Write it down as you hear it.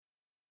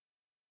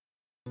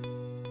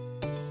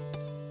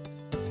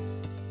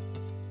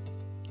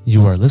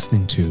You are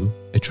listening to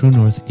a True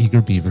North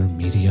Eager Beaver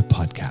media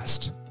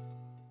podcast.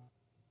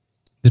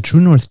 The True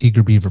North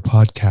Eager Beaver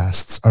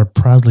podcasts are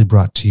proudly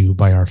brought to you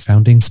by our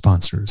founding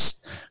sponsors,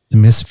 the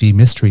Miss V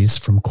Mysteries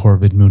from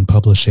Corvid Moon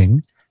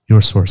Publishing, your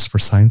source for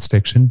science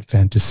fiction,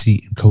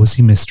 fantasy, and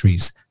cozy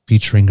mysteries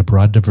featuring a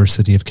broad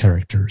diversity of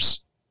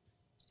characters.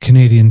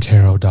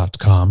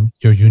 CanadianTarot.com,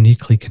 your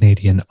uniquely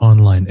Canadian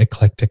online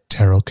eclectic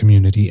tarot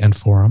community and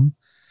forum,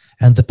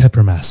 and The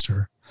Pepper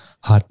Master,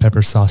 hot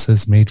pepper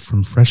sauces made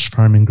from fresh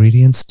farm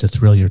ingredients to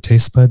thrill your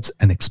taste buds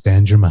and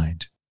expand your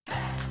mind.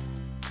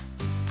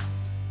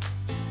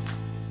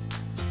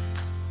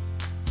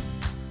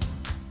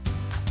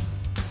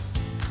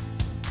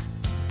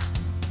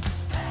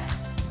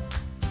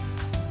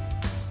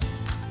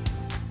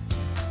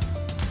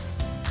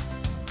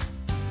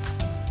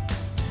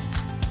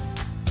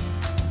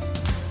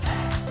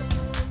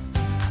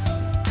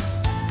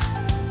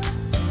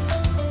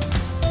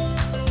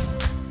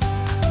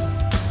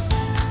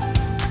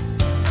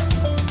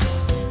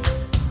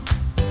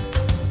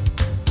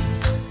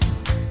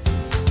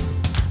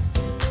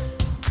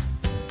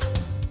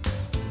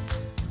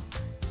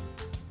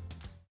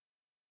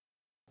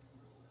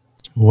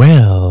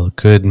 Well,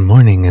 good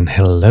morning and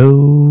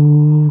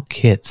hello,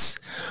 kits.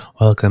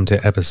 Welcome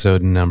to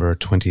episode number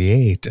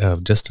 28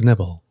 of Just a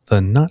Nibble,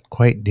 the not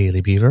quite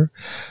daily beaver,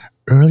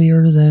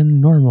 earlier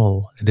than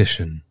normal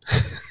edition.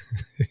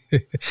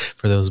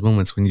 For those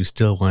moments when you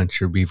still want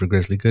your beaver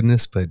grizzly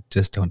goodness, but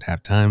just don't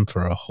have time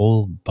for a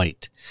whole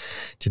bite.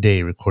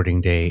 Today, recording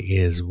day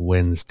is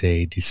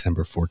Wednesday,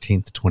 December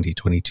 14th,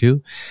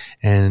 2022,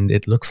 and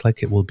it looks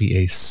like it will be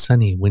a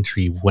sunny,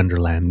 wintry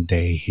wonderland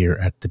day here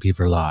at the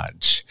Beaver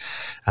Lodge.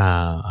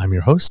 I'm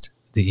your host,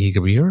 the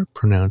Eager Beaver,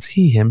 pronounce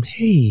he, him,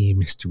 hey,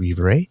 Mr.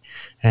 Beaver,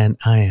 and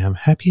I am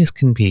happy as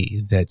can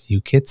be that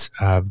you kits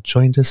have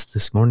joined us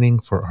this morning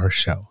for our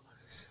show.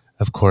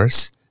 Of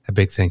course, a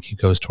big thank you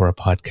goes to our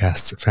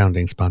podcast's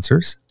founding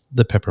sponsors,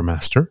 The Pepper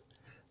Master,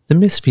 the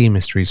Miss V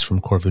Mysteries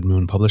from Corvid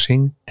Moon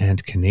Publishing,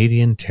 and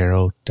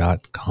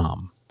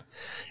CanadianTarot.com.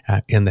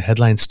 In the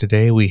headlines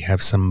today, we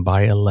have some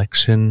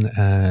by-election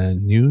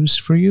news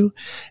for you,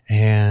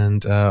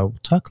 and we'll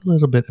talk a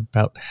little bit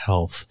about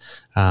health.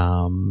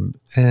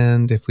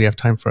 And if we have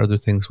time for other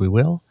things, we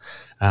will.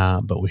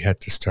 But we had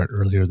to start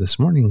earlier this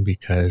morning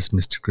because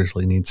Mr.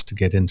 Grizzly needs to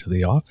get into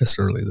the office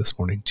early this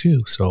morning,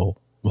 too. So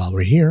while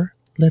we're here,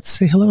 let's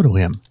say hello to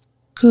him.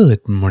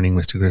 Good morning,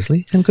 Mr.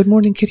 Grizzly, and good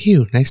morning, Kid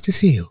Hugh. Nice to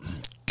see you.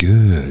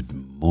 Good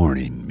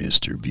morning,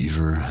 Mr.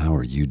 Beaver. How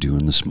are you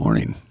doing this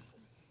morning?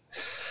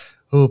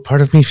 Oh,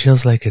 part of me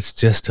feels like it's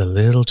just a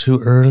little too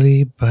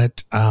early,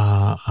 but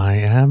I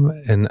am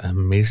in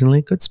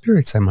amazingly good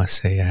spirits, I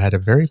must say. I had a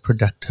very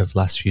productive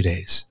last few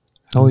days.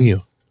 How are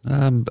you?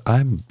 I'm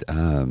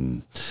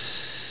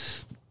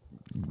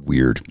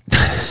weird.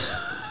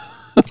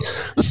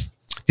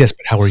 Yes,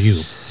 but how are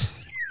you?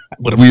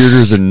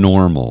 Weirder than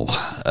normal.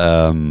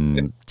 I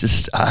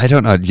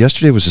don't know.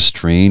 Yesterday was a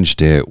strange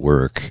day at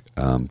work.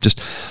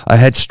 I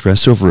had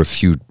stress over a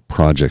few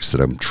projects that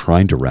I'm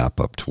trying to wrap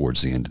up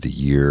towards the end of the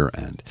year,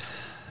 and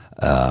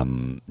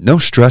no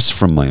stress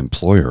from my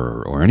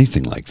employer or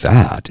anything like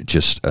that.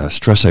 Just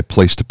stress I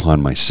placed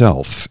upon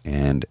myself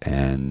and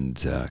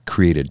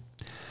created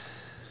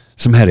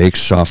some headaches.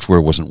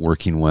 Software wasn't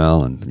working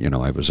well, and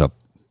I was up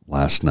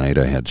last night.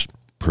 I had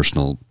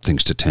personal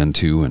things to tend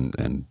to,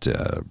 and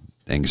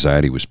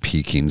anxiety was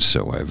peaking,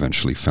 so I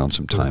eventually found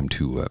some time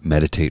to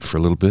meditate for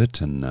a little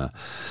bit and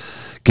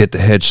get the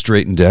head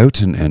straightened out,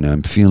 and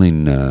I'm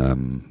feeling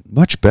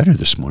much better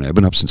this morning. I've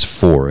been up since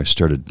 4. I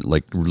started,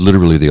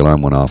 literally the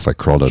alarm went off. I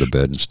crawled out of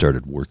bed and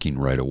started working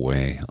right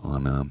away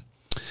on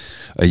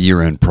a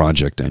year-end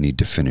project I need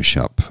to finish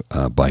up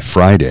by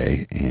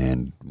Friday,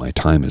 and my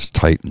time is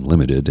tight and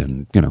limited,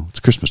 and, it's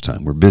Christmas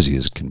time. We're busy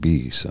as it can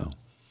be, so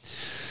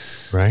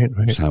Right.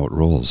 That's how it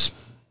rolls.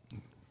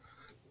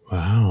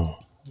 Wow.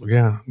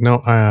 Yeah,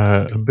 no,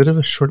 a bit of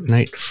a short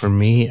night for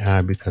me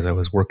because I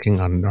was working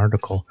on an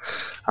article.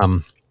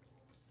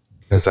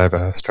 As I've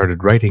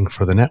started writing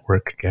for the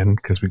network again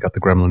because we got the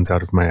gremlins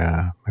out of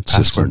my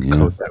password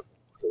code that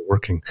wasn't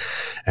working,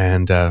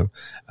 and I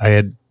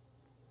had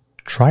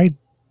tried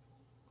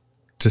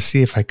to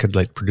see if I could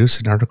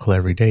produce an article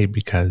every day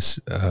because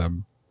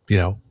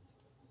when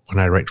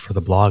I write for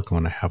the blog,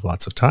 when I have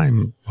lots of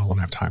time, when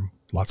I have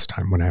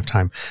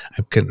time,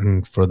 I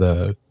can for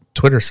the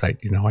Twitter site,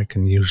 I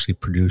can usually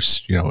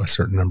produce, a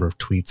certain number of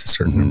tweets, a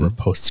certain number of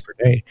posts per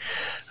day.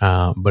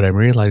 But I'm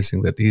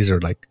realizing that these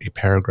are like a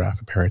paragraph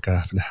and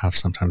a half,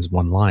 sometimes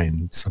one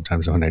line.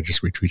 Sometimes when I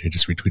just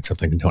retweet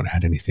something and don't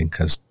add anything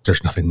because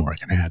there's nothing more I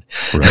can add.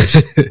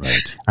 Right.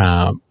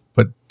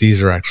 But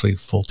these are actually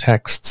full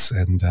texts.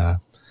 And,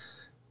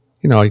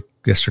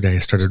 yesterday I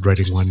started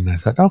writing one and I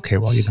thought, okay,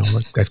 well,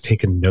 I've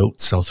taken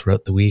notes all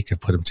throughout the week. I've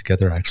put them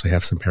together. I actually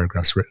have some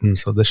paragraphs written.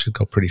 So this should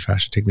go pretty fast.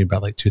 It should take me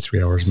about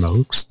 2-3 hours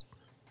most.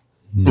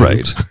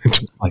 Right.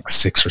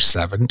 6 or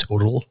 7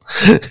 total.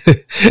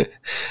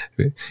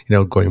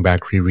 Going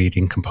back,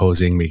 rereading,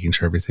 composing, making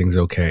sure everything's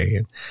okay.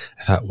 And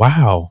I thought,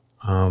 wow,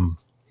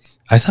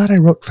 I thought I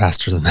wrote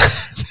faster than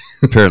that.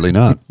 Apparently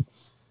not.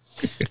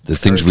 The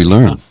things we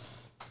learn.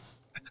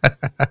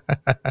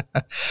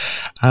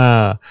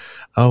 Oh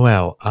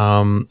well.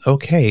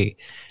 Okay.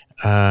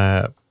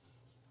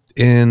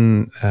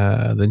 In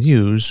the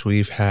news,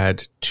 we've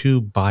had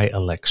 2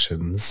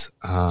 by-elections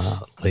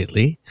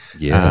lately.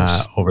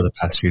 Yes. Over the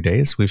past few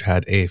days, we've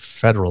had a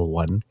federal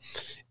one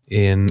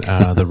in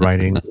the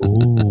riding.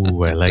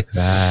 Ooh, I like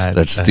that.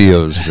 That's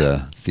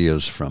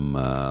Theo's from.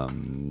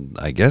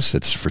 I guess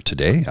it's for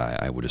today.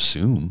 I would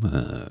assume.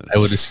 I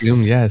would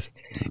assume yes.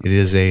 It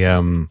is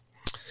a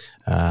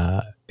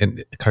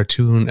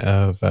cartoon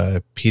of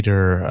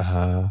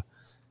Peter.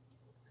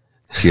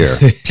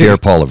 Pierre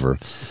Poliver,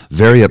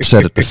 very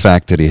upset at the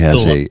fact that he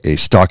has a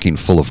stocking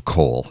full of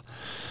coal.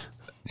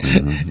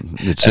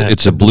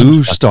 It's a blue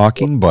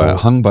stocking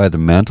hung by the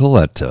mantle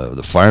at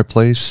the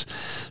fireplace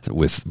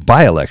with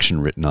by-election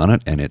written on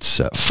it, and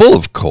it's full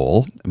of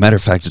coal. Matter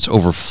of fact, it's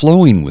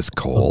overflowing with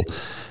coal,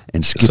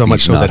 and Skippy's so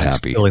much so not that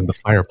happy. It's filling the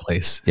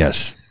fireplace.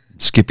 Yes,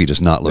 Skippy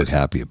does not look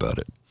happy about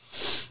it.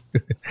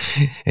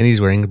 And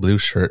he's wearing a blue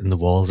shirt, and the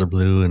walls are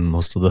blue, and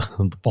most of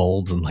the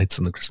bulbs and lights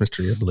on the Christmas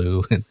tree are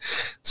blue. And it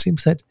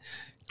seems that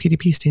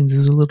PDP stains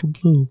is a little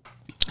blue.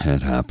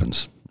 It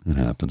happens. It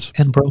happens.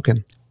 And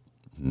broken.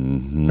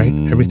 Mm-hmm. Right?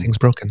 Everything's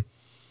broken.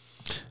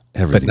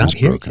 Everything but not is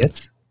here, broken.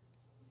 kids.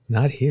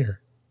 Not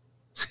here.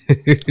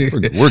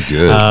 We're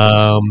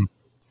good.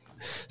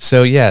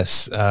 So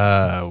yes,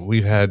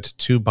 we've had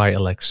 2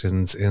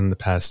 by-elections in the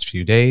past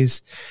few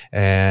days,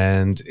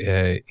 and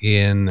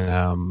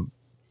in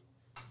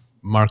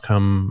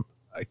Markham,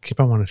 I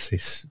want to say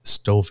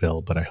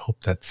Stouffville, but I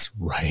hope that's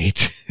right.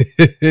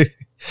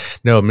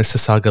 No,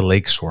 Mississauga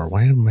Lakeshore.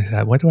 Why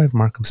do I have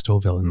Markham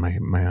Stouffville in my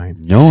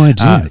mind? No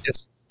idea.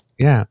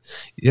 Yeah.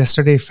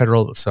 Yesterday,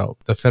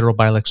 the federal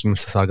by-election in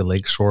Mississauga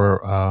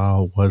Lakeshore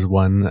was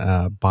won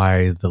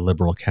by the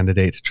Liberal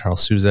candidate,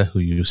 Charles Souza, who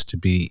used to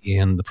be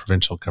in the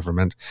provincial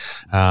government.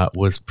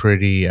 Was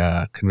pretty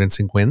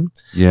convincing win.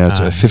 Yeah, it's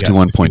a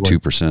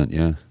 51.2%,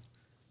 yeah.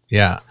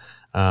 Yeah.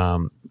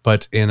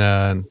 But in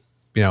a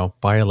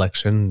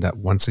by-election that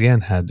once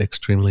again had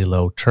extremely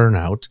low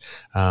turnout,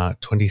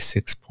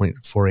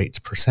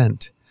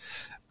 26.48%.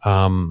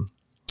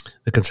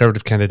 The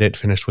Conservative candidate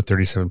finished with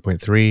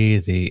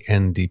 37.3, the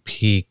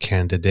NDP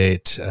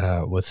candidate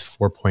with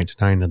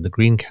 4.9, and the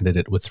Green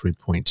candidate with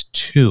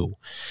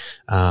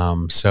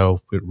 3.2.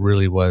 So it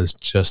really was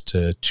just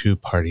a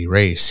 2-party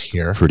race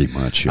here. Pretty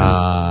much,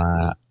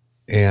 yeah.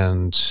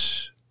 And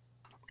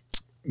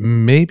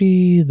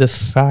maybe the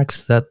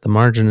fact that the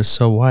margin is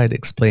so wide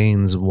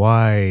explains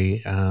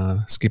why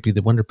Skippy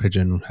the Wonder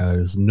Pigeon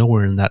has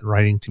nowhere in that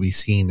riding to be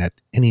seen at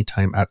any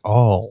time at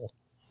all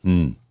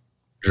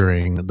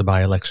during the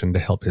by-election to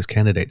help his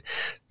candidate.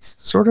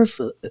 Sort of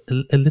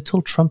a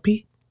little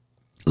Trumpy.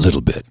 Little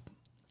bit.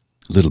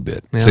 Yeah.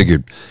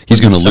 Figured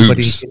he's going to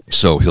lose,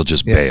 so he'll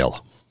just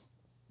bail.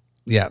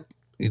 Yeah.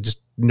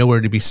 Just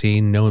nowhere to be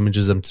seen, no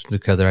images of them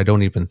together. I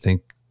don't even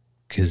think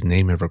his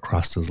name ever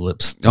crossed his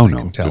lips. Oh,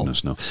 no,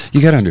 goodness, no.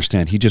 You got to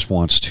understand, he just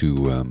wants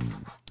to,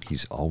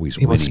 he's always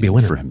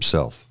winning for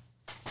himself.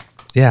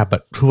 Yeah,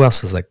 but who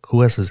else is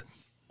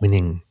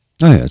winning?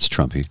 Oh, yeah, it's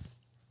Trumpy.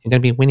 You're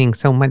going to be winning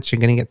so much,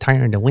 you're going to get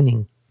tired of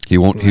winning. He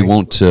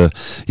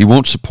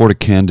won't support a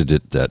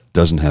candidate that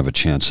doesn't have a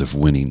chance of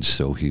winning,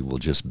 so he will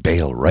just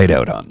bail right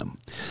out on them.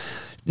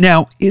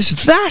 Now,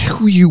 is that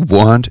who you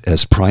want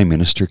as Prime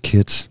Minister,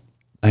 kids?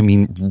 I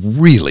mean,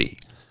 really?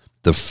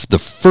 The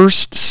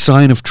first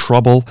sign of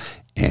trouble,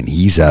 and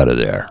he's out of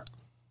there.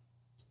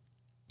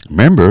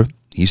 Remember,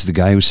 he's the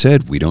guy who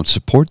said, we don't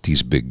support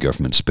these big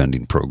government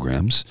spending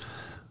programs.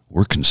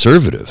 We're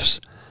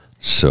conservatives.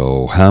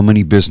 So how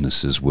many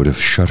businesses would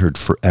have shuttered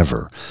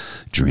forever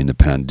during the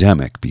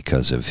pandemic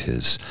because of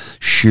his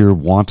sheer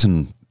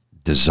wanton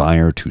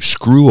desire to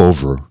screw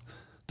over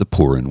the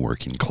poor and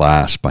working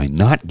class by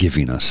not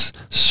giving us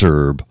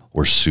CERB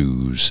or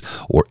CEWS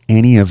or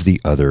any of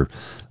the other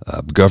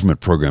government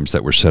programs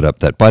that were set up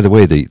that, by the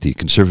way, the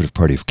Conservative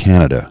Party of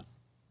Canada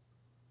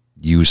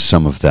used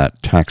some of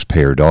that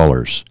taxpayer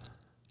dollars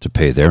to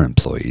pay their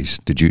employees.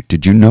 Did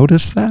you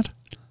notice that?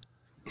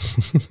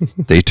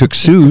 They took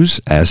CEWS,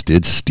 as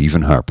did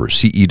Stephen Harper,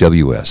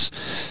 CEWS,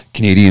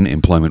 Canadian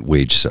Employment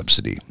Wage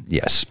Subsidy.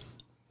 Yes.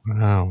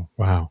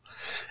 Wow.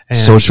 And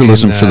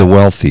socialism for the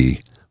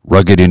wealthy,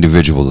 rugged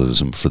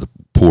individualism for the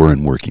poor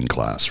and working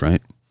class,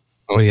 right?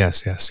 Oh,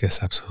 yes,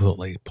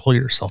 absolutely. Pull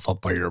yourself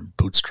up by your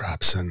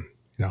bootstraps and,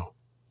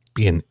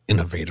 be an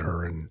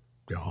innovator and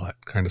all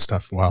that kind of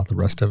stuff, while the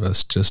rest of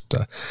us just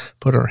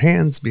put our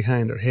hands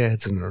behind our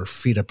heads and our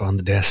feet up on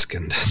the desk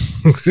and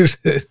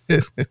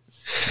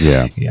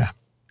yeah,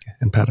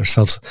 and pat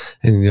ourselves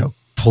and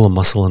pull a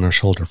muscle in our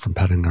shoulder from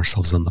patting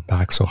ourselves on the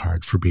back so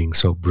hard for being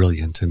so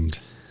brilliant and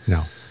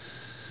anyway.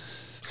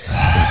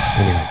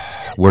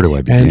 Where do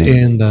I begin? And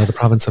in the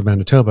province of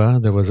Manitoba,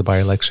 there was a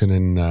by-election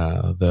in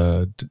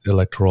the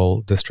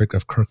electoral district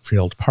of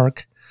Kirkfield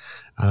Park.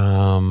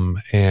 And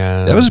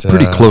that was a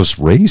pretty close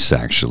race,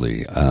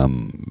 actually. I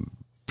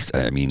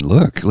mean,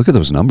 look at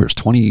those numbers.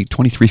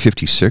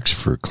 2356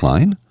 for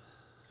Klein.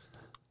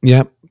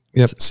 Yep.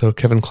 Yep. So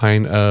Kevin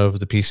Klein of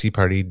the PC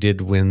Party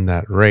did win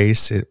that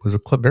race. It was a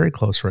very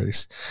close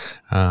race,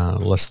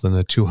 less than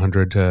a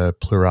 200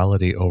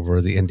 plurality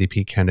over the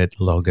NDP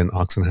candidate Logan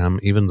Oxenham.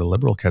 Even the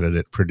Liberal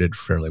candidate did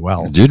fairly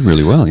well. It did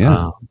really well,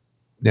 yeah.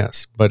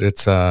 Yes, but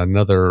it's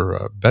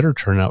another better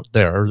turnout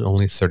there,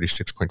 only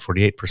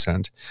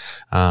 36.48%.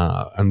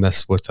 And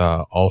this with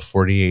all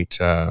 48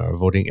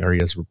 voting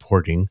areas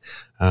reporting.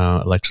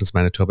 Elections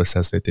Manitoba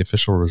says that the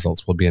official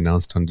results will be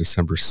announced on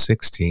December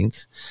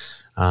 16th.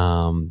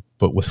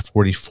 But with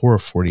 44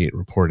 of 48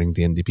 reporting,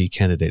 the NDP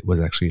candidate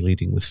was actually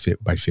leading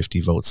by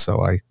 50 votes.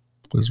 So I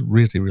was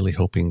really, really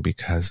hoping,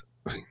 because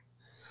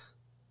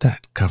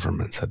that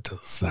government's a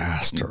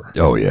disaster.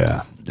 Oh,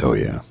 yeah. Oh,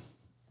 yeah.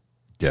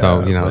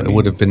 So, it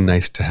would have been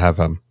nice to have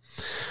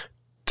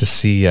to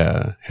see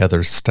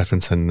Heather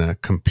Stephenson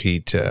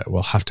compete.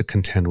 We'll have to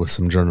contend with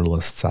some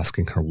journalists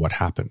asking her what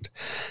happened.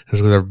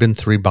 Because there have been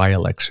 3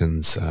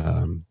 by-elections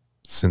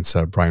since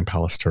Brian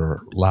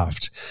Pallister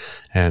left,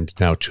 and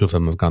now 2 of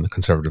them have gone the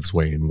Conservatives'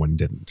 way and 1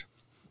 didn't.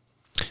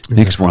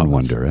 Makes one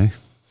wonder, eh?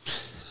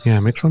 Yeah,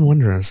 it makes one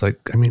wonder. It's like,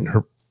 I mean,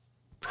 her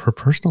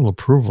personal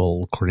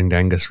approval, according to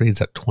Angus Reid's,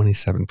 at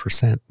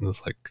 27%. And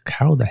it's like,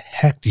 how the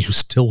heck do you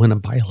still win a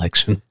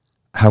by-election?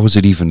 How is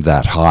it even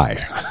that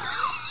high?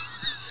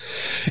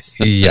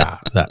 Yeah,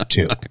 that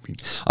too.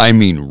 I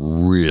mean,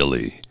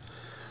 really.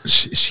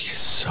 She's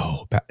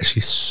so bad.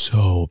 She's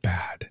so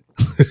bad.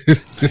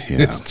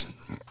 Yeah.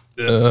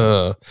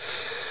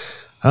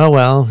 Oh,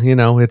 well,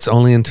 it's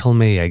only until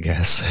May, I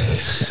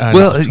guess.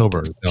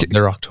 October. No,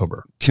 they're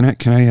October. Can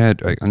I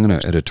add? I'm going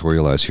to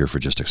editorialize here for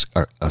just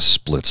a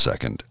split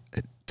second.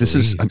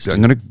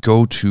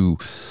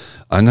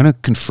 I'm going to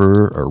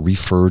confer or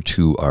refer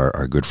to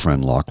our good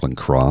friend Lachlan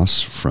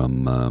Cross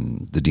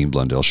from the Dean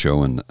Blundell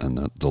Show and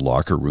the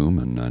Locker Room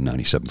and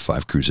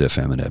 97.5 Cruise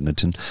FM in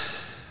Edmonton.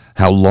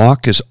 How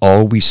Locke is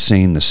always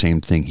saying the same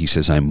thing. He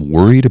says, I'm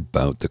worried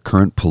about the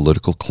current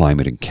political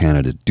climate in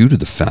Canada due to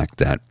the fact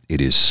that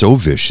it is so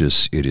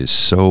vicious, it is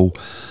so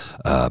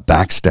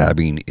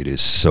backstabbing, it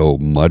is so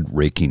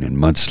mud-raking and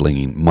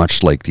mudslinging,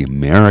 much like the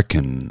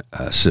American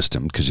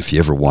system. Because if you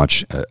ever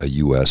watch a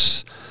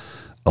U.S.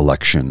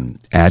 election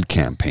ad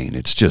campaign,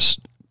 it's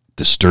just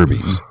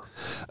disturbing.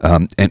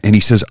 And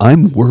he says,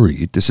 I'm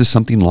worried, this is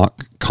something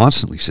Locke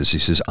constantly says, he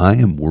says, I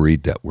am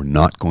worried that we're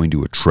not going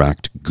to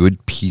attract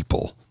good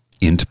people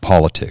into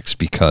politics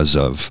because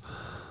of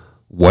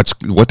what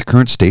the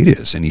current state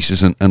is. And he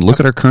says, and look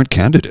at our current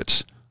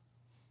candidates.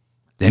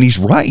 And he's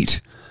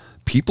right.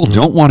 People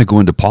don't want to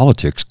go into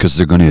politics because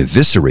they're going to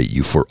eviscerate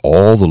you for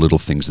all the little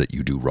things that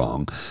you do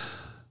wrong.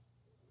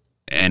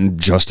 And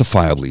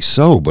justifiably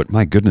so, but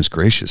my goodness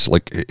gracious,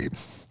 like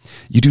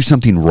you do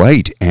something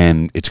right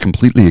and it's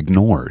completely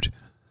ignored.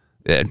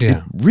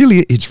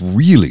 It's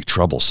really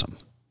troublesome.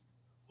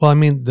 Well, I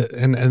mean,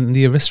 and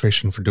the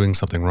evisceration for doing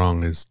something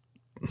wrong is,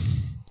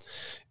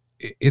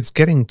 it's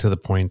getting to the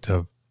point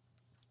of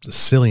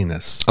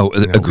silliness. Oh,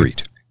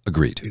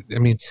 agreed. I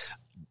mean,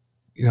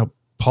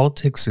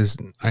 politics is,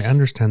 I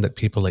understand that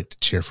people like to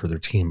cheer for their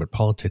team, but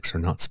politics are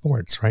not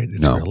sports, right?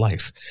 It's real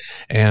life.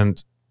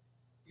 And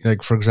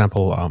like, for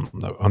example,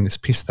 on this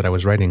piece that I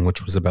was writing,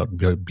 which was about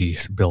Bill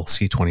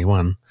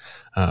C-21,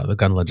 the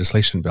gun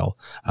legislation bill,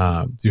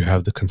 you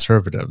have the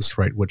Conservatives,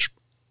 right, which,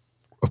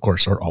 of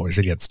course, are always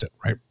against it,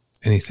 right?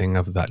 Anything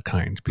of that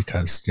kind,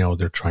 because,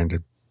 they're trying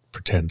to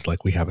pretend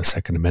like we have a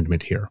Second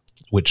Amendment here,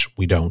 which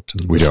we don't.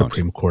 And the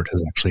Supreme Court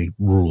has actually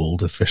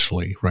ruled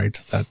officially, right,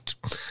 that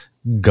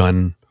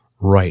gun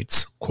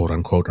rights, quote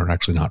unquote, are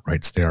actually not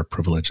rights. They are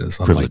privileges,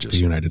 unlike the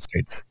United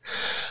States.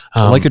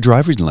 Like a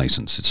driver's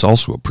license, it's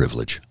also a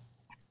privilege.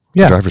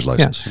 Yeah. A driver's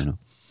license,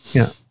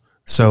 Yeah.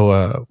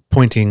 So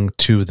pointing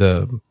to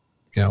the,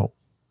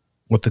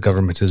 what the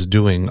government is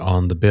doing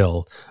on the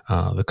bill,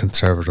 the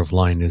conservative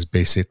line is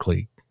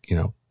basically,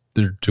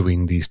 they're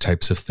doing these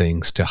types of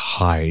things to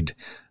hide,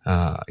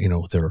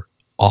 their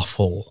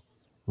awful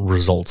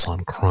results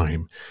on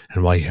crime.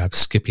 And why you have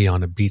Skippy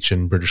on a beach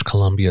in British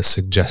Columbia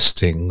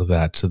suggesting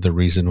that the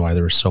reason why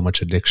there is so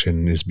much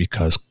addiction is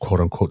because, quote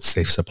unquote,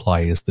 safe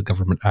supply is the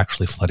government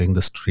actually flooding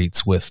the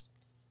streets with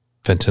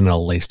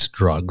fentanyl-laced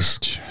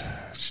drugs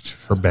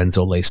or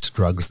benzo-laced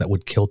drugs that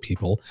would kill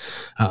people.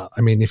 I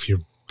mean, if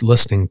you're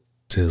listening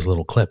to his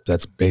little clip,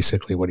 that's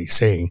basically what he's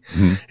saying,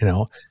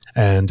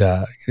 and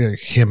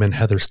him and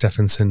Heather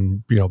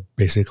Stephenson,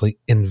 basically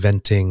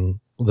inventing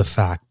the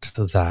fact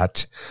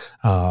that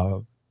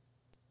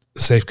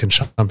safe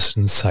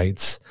consumption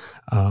sites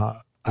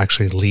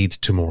actually lead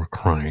to more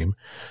crime.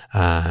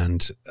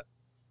 And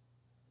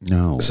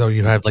so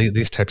you have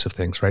these types of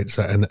things, right?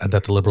 So, and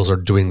that the Liberals are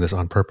doing this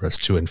on purpose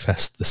to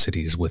infest the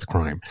cities with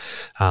crime.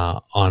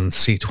 On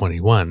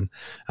C-21,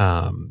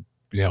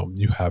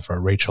 you have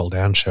Rachel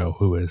Danshow,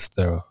 who is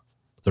their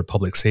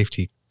public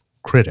safety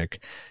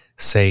critic,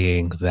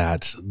 saying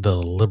that the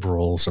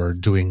Liberals are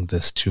doing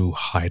this to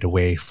hide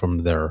away from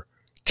their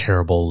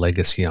terrible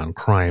legacy on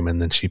crime. And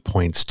then she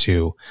points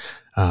to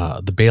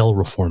the bail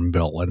reform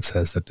bill and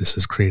says that this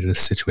has created a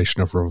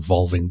situation of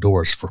revolving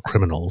doors for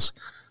criminals,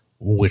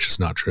 which is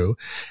not true.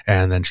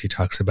 And then she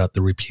talks about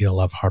the repeal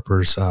of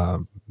Harper's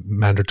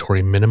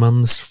mandatory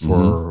minimums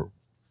for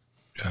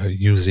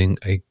using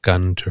a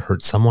gun to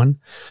hurt someone,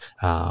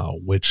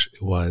 which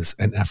was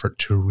an effort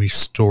to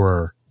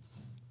restore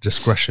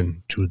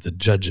discretion to the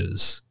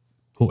judges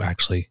who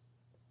actually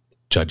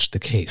judged the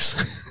case.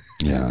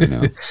 Yeah, I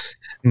know.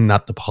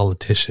 Not the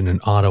politician in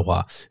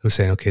Ottawa who's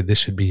saying, okay, this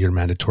should be your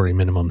mandatory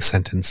minimum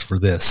sentence for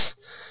this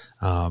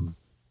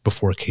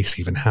before a case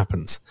even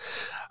happens.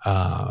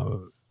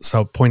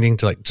 So pointing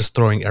to like just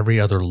throwing every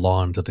other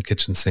law into the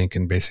kitchen sink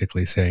and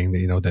basically saying that,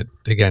 you know, that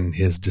again,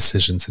 his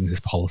decisions and his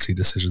policy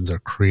decisions are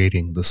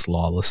creating this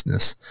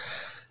lawlessness.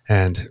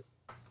 And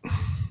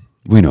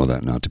we know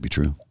that not to be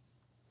true.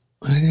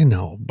 I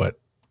know, but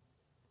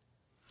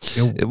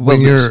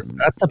when you're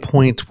at the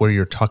point where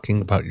you're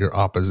talking about your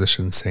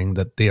opposition saying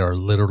that they are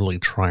literally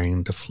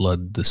trying to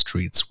flood the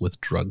streets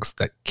with drugs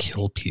that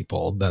kill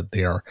people, that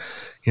they are,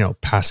 you know,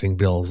 passing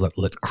bills that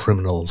let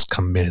criminals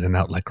come in and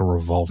out like a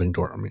revolving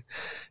door. I mean,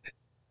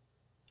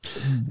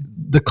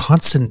 the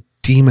constant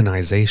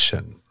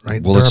demonization,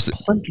 right? Well,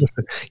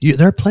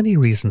 there are plenty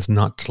of reasons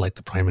not to like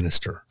the prime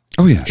minister.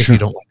 Oh yeah, if sure. you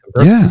don't like them.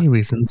 There are plenty of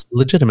reasons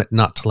legitimate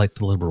not to like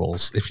the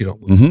Liberals. If you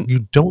don't, you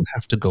don't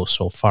have to go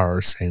so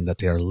far saying that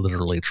they are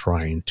literally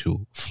trying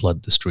to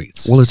flood the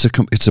streets. Well,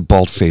 it's a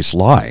bald-faced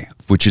lie,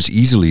 which is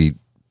easily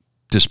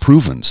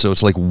disproven. So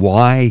it's like,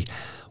 why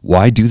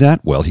do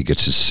that? Well, he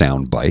gets his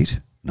sound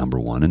bite, number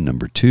one, and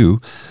number two,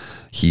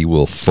 he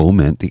will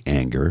foment the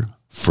anger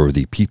for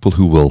the people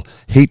who will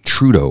hate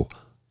Trudeau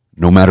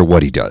no matter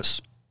what he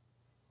does.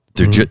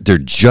 They're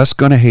just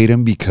going to hate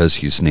him because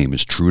his name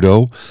is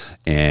Trudeau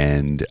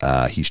and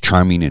he's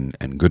charming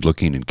and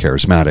good-looking and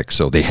charismatic,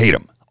 so they hate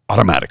him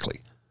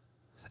automatically.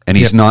 And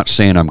he's not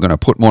saying, I'm going to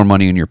put more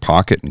money in your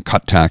pocket and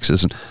cut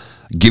taxes and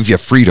give you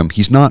freedom.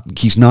 He's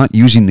not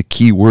using the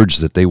key words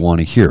that they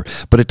want to hear.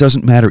 But it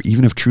doesn't matter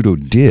even if Trudeau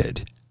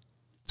did.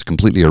 It's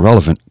completely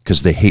irrelevant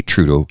because they hate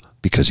Trudeau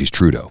because he's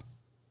Trudeau.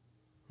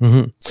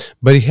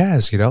 But he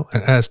has, you know,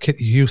 as Kit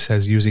Hughes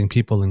says, using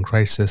people in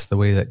crisis the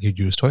way that you'd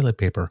use toilet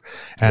paper.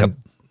 And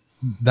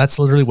that's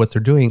literally what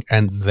they're doing.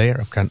 And they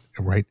are kind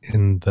of right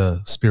in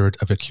the spirit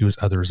of accuse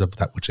others of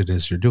that which it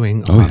is you're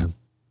doing.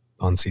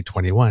 On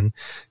C21,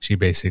 she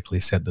basically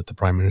said that the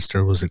prime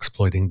minister was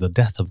exploiting the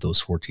death of those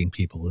 14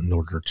 people in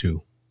order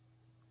to,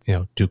 you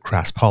know, do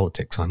crass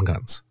politics on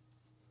guns.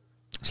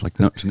 It's like,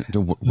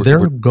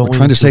 we're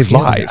trying to save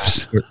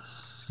lives.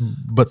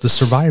 But the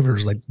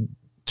survivors, like,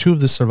 two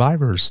of the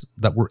survivors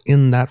that were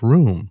in that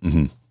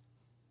room,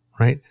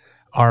 right,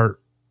 are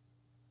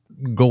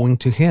going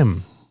to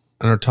him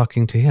and are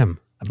talking to him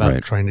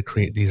about trying to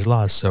create these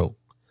laws. So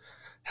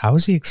how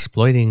is he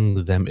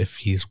exploiting them if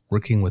he's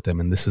working with them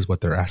and this is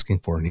what they're asking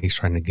for and he's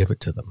trying to give it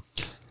to them?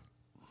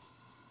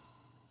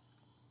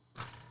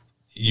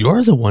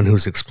 You're the one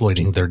who's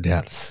exploiting their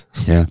deaths.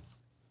 Yeah,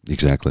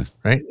 exactly.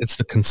 Right? It's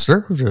the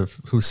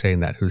conservative who's saying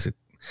that,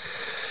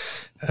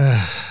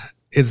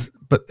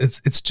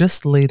 it's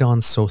just laid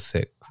on so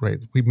thick, right?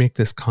 We make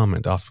this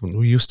comment often.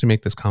 We used to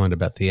make this comment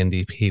about the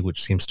NDP,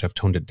 which seems to have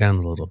toned it down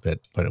a little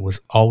bit, but it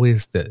was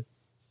always that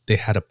they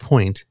had a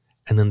point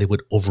and then they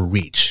would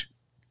overreach,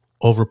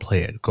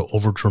 overplay it, go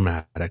over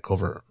dramatic,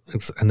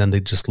 and then they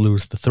just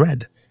lose the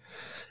thread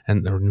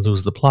or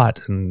lose the plot.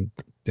 And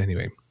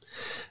anyway,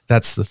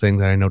 that's the thing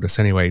that I notice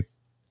anyway.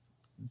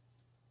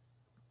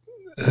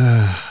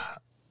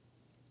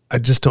 I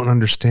just don't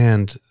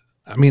understand.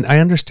 I mean, I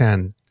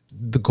understand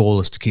the goal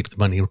is to keep the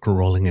money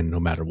rolling in no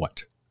matter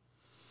what.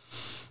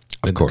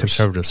 Of course. The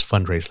Conservatives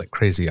fundraise like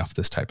crazy off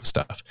this type of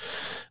stuff.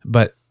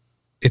 But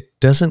it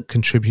doesn't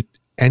contribute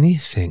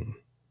anything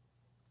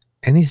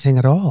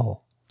at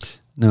all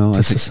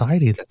to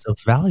society that's of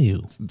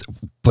value.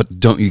 But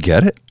don't you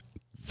get it?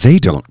 They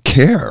don't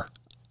care.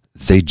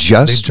 They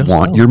just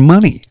want your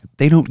money.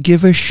 They don't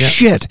give a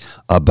shit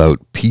about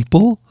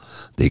people.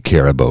 They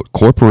care about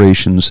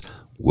corporations,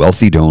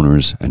 wealthy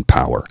donors, and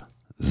power.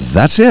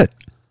 That's it.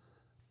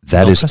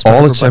 That is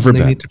all it's ever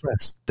been.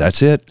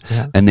 That's it.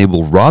 Yeah. And they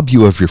will rob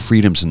you of your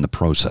freedoms in the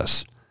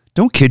process.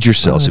 Don't kid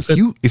yourselves.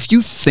 If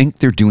you think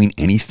they're doing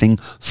anything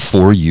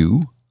for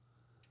you,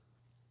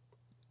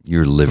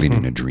 you're living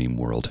in a dream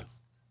world.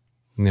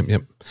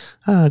 Yep.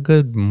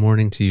 Good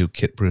morning to you,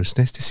 Kit Bruce.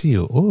 Nice to see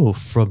you. Oh,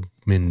 from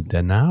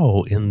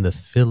Mindanao in the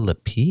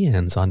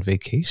Philippines on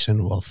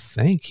vacation. Well,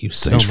 thank you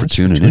so much for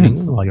tuning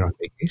in while you're on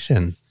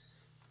vacation.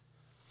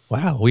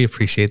 Wow, we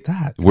appreciate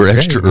that. We're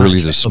extra early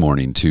this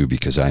morning too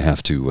because I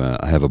have to.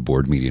 I have a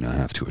board meeting I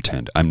have to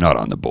attend. I'm not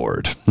on the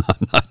board.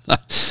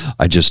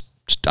 I'm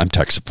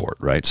tech support,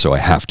 right? So I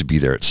have to be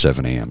there at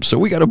 7 a.m. So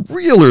we got a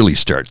real early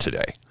start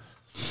today.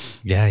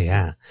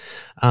 Yeah.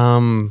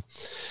 In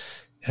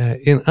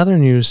other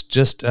news,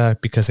 just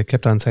because I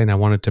kept on saying I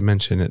wanted to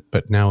mention it,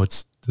 but now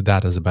the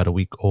data's about a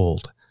week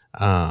old.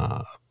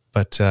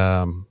 But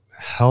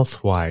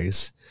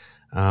health-wise,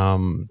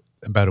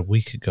 about a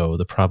week ago,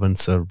 the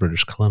province of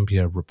British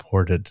Columbia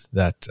reported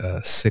that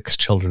 6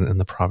 children in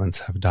the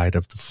province have died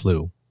of the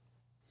flu.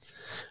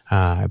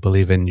 I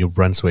believe in New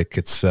Brunswick,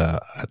 it's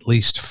at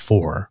least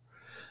 4.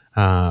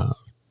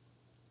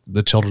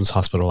 The Children's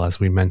Hospital, as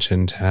we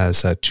mentioned,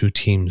 has 2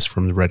 teams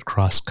from the Red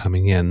Cross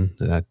coming in,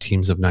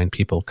 teams of 9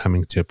 people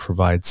coming to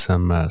provide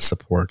some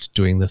support,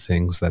 doing the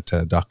things that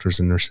doctors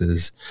and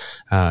nurses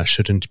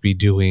shouldn't be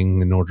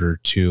doing in order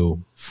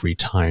to free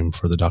time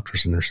for the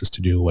doctors and nurses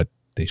to do what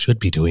they should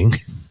be doing.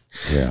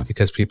 Yeah.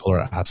 Because people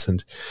are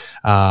absent.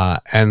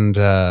 And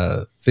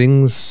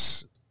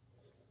things,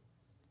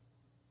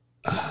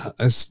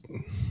 as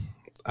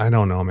I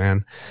don't know,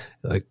 man.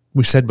 Like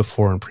we said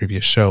before in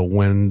previous show,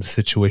 when the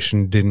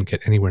situation didn't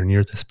get anywhere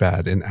near this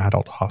bad in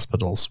adult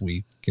hospitals,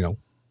 we,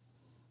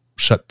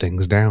 shut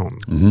things down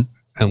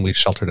and we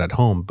sheltered at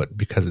home. But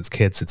because it's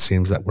kids, it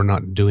seems that we're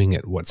not doing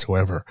it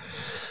whatsoever.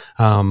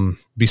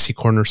 BC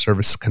Coroner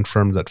Service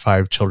confirmed that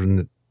 5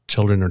 children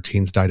or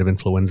teens died of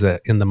influenza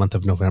in the month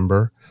of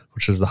November,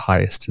 which is the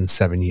highest in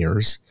 7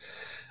 years.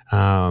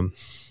 There's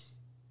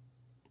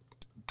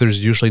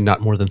usually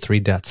not more than 3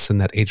 deaths in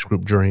that age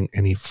group during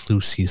any flu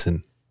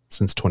season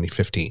since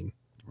 2015.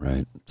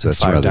 Right. So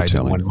that's 5 rather died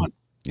telling. in 1 month.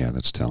 Yeah,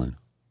 that's telling.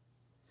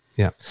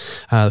 Yeah.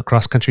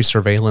 Cross-country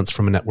surveillance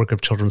from a network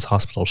of children's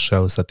hospitals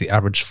shows that the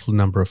average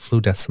number of flu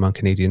deaths among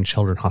Canadian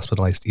children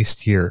hospitalized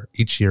each year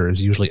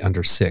is usually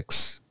under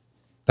 6.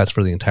 That's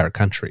for the entire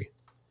country.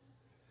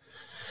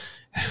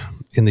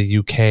 In the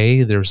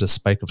UK, there's a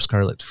spike of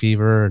scarlet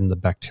fever and the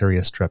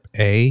bacteria strep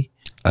A.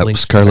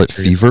 Scarlet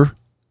fever?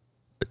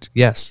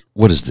 Yes.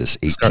 What is this,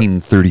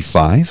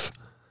 1835?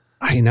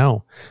 I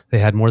know. They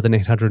had more than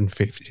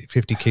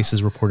 850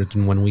 cases reported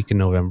in 1 week in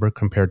November,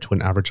 compared to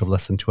an average of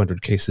less than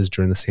 200 cases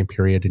during the same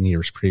period in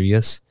years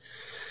previous.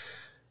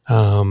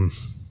 There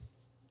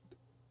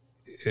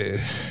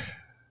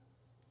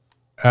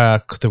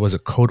was a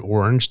code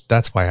orange.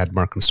 That's why I had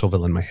Markham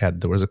Stouffville in my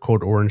head. There was a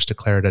code orange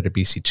declared at a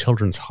BC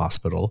Children's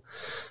Hospital.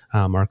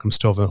 Markham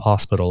Stouffville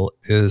Hospital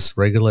is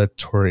Markham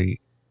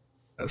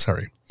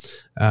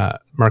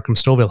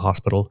Stouffville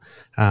Hospital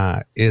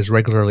is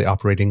regularly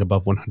operating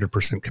above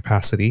 100%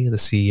 capacity. The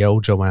CEO,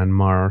 Joanne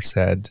Marr,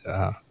 said,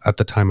 at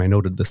the time I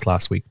noted this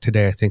last week,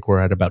 today I think we're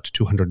at about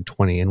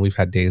 220, and we've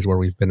had days where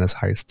we've been as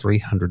high as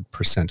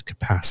 300%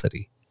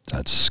 capacity.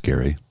 That's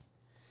scary.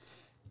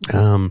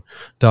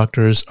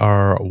 Doctors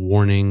are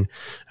warning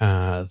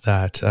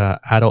that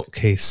adult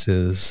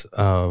cases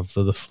of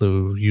the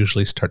flu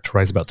usually start to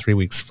rise about 3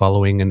 weeks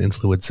following an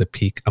influenza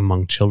peak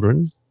among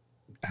children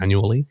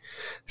annually.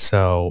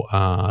 So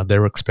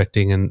they're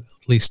expecting at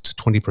least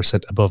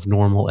 20% above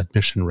normal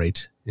admission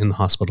rate in the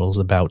hospitals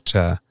about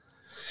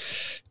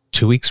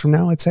 2 weeks from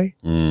now, I'd say.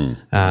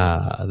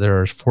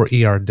 There are 4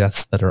 ER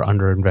deaths that are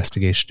under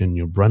investigation in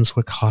New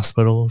Brunswick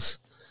hospitals.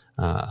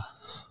 The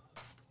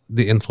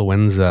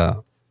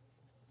influenza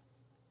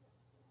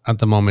at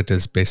the moment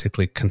is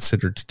basically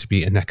considered to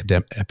be an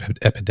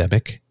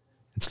epidemic.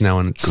 It's now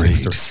in its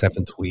 6th or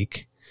 7th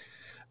week.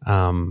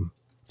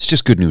 It's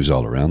just good news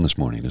all around this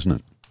morning, isn't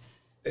it?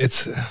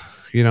 It's,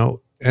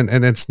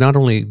 and it's not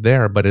only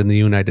there, but in the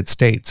United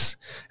States.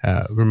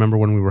 Remember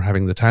when we were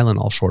having the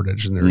Tylenol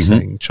shortage and they were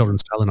saying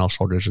children's Tylenol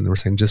shortage, and they were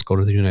saying just go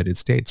to the United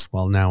States.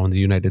 Well, now in the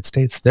United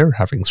States, they're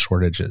having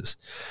shortages.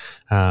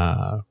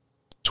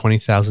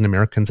 20,000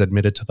 Americans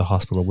admitted to the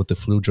hospital with the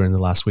flu during the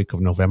last week of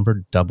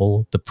November,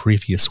 double the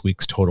previous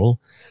week's total.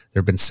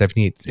 There have been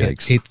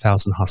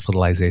 78,000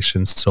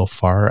 hospitalizations so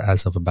far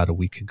as of about a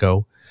week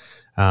ago.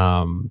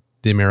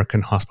 The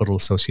American Hospital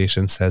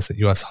Association says that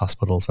U.S.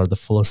 hospitals are the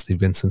fullest they've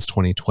been since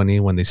 2020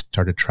 when they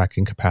started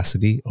tracking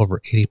capacity. Over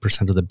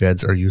 80% of the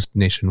beds are used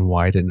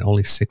nationwide, and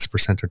only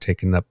 6% are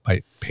taken up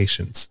by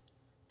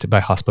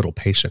hospital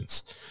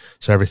patients.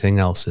 So everything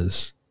else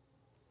is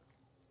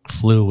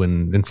flu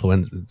and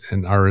influenza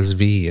and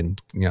RSV,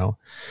 and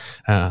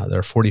there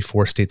are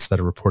 44 states that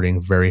are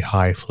reporting very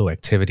high flu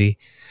activity.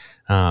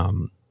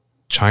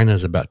 China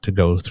is about to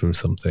go through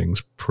some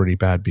things pretty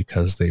bad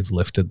because they've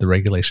lifted the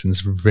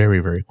regulations very,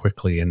 very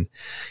quickly. And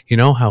you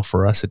know how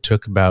for us it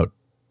took about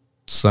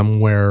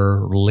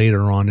somewhere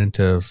later on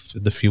into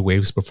the few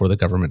waves before the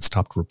government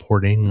stopped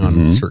reporting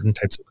on certain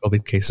types of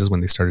COVID cases, when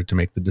they started to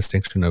make the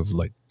distinction of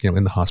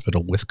in the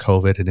hospital with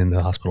COVID and in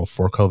the hospital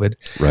for COVID.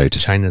 Right.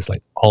 China's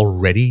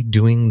already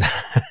doing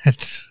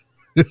that.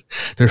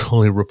 They're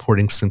only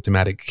reporting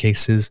symptomatic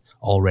cases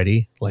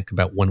already,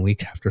 about 1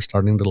 week after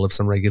starting to lift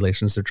some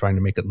regulations. They're trying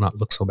to make it not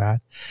look so bad.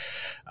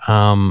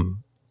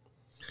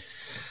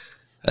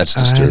 That's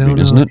disturbing,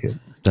 isn't it?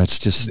 That's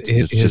just...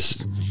 It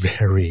is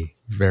very,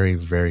 very,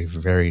 very,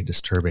 very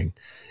disturbing.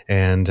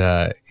 And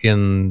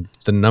in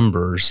the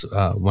numbers,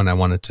 when I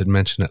wanted to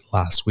mention it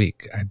last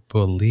week, I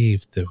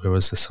believe that there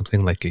was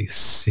something like a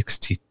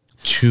 62%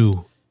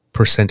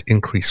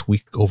 increase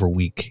week over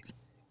week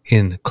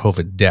in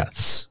COVID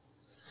deaths.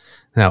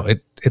 Now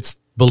it's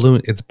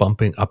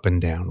bumping up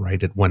and down,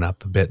 right? It went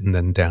up a bit and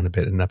then down a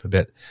bit and up a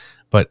bit,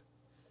 but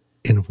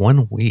in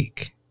 1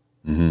 week,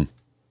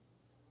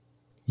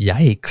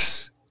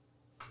 yikes!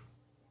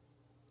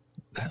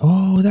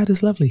 Oh, that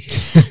is lovely.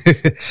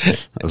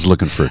 I was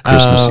looking for a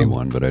Christmassy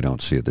one, but I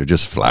don't see it. They're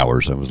just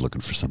flowers. I was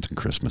looking for something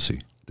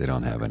Christmassy. They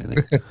don't have anything.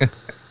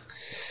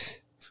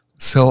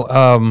 So,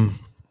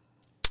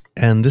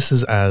 And this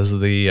is as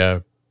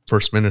the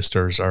first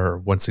ministers are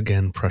once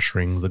again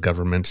pressuring the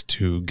government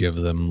to give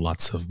them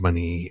lots of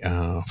money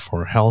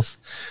for health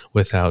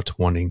without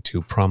wanting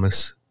to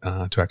promise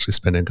to actually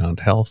spend it on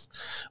health,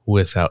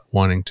 without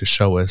wanting to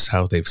show us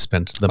how they've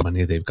spent the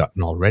money they've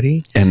gotten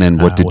already. And then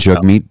what did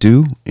Jugmeat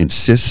do?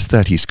 Insists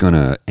that he's going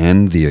to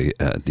end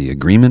the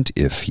agreement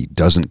if he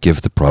doesn't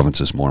give the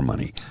provinces more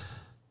money.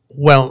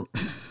 Well,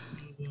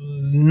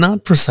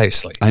 not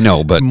precisely. I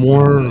know, but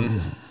more.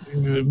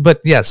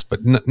 But yes,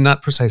 but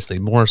not precisely.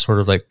 More sort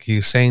of like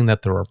he's saying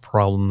that there are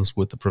problems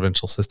with the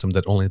provincial system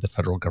that only the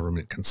federal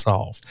government can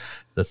solve.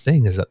 The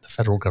thing is that the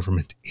federal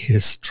government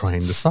is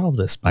trying to solve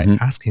this by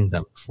asking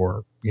them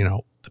for,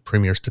 the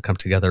premiers to come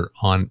together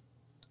on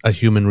a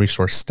human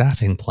resource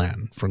staffing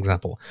plan, for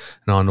example,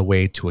 and on a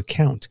way to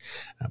account.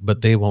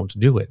 But they won't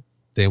do it.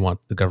 They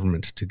want the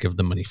government to give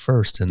them money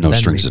first, and no then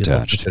strings maybe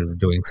attached. Consider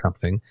doing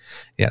something.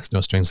 Yes,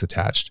 no strings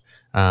attached.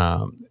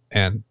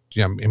 And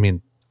yeah, I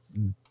mean,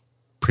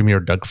 Premier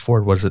Doug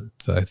Ford, was it,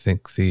 I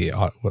think, the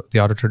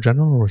Auditor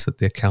General, or was it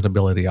the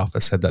Accountability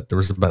Office, said that there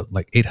was about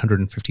like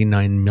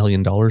 $859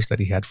 million that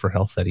he had for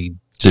health that he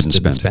just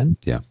didn't spend?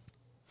 Yeah.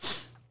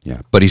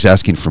 But he's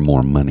asking for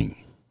more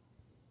money.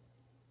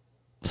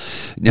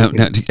 Now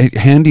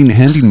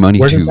handing money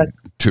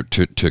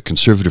to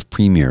conservative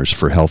premiers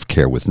for health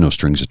care with no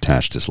strings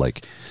attached is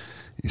like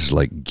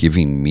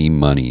giving me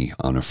money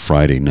on a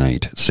Friday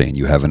night, saying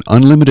you have an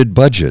unlimited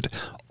budget,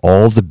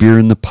 all the beer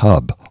in the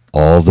pub,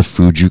 all the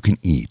food you can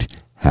eat,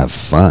 have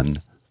fun.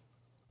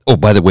 Oh,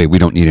 by the way, we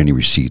don't need any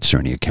receipts or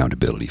any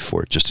accountability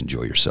for it. Just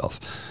enjoy yourself.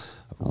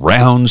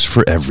 Rounds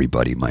for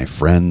everybody, my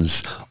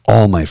friends.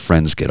 All my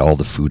friends get all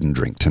the food and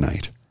drink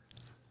tonight.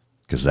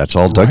 Because that's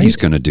all Dougie's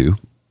going to do.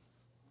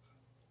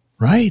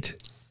 Right.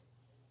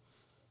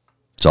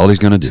 That's all he's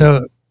going to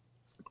do.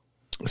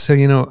 So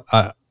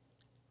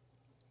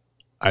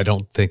I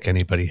don't think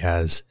anybody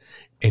has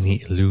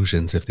any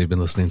illusions if they've been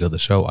listening to the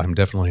show. I'm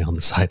definitely on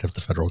the side of the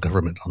federal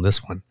government on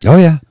this one. Oh,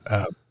 yeah.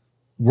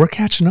 We're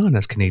catching on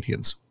as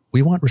Canadians.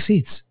 We want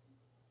receipts.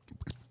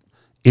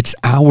 It's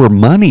our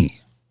money.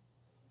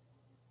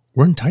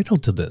 We're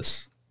entitled to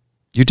this.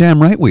 You're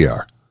damn right we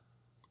are.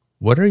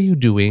 What are you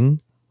doing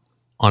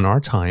on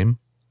our time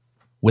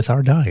with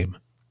our dime?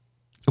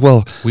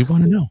 Well, we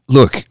want to know.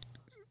 Look,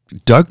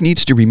 Doug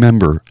needs to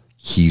remember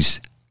he's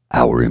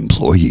our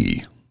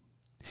employee,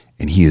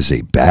 and he is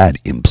a bad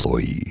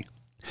employee.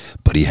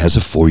 But he has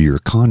a 4-year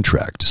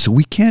contract, so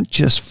we can't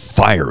just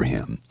fire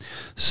him.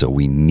 So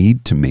we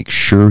need to make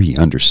sure he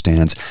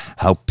understands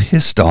how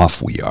pissed off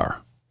we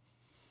are.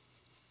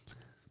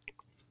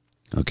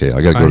 Okay,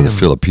 I got to go to the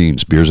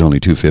Philippines. Beer's only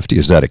 $2.50.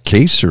 Is that a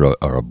case or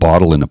a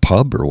bottle in a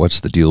pub, or what's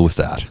the deal with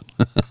that?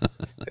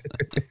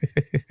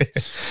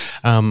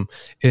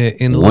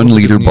 In 1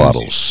 liter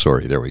bottles.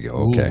 Sorry, there we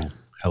go. Okay. Ooh,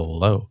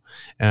 hello.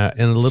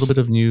 In a little bit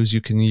of news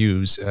you can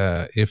use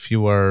if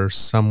you are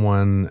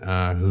someone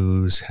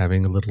who's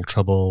having a little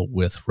trouble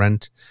with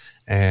rent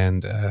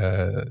and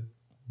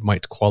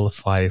might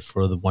qualify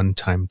for the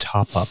one-time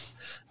top-up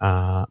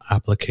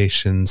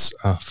applications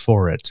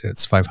for it.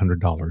 It's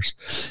 $500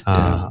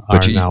 are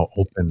now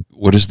open.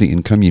 What is the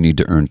income? You need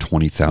to earn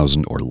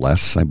 $20,000 or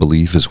less, I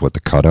believe, is what the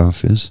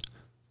cutoff is.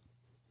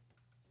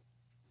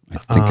 I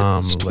think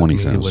it's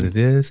 $20,000. What it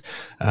is.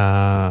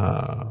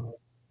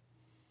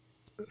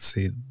 Let's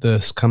see.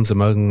 This comes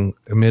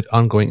amid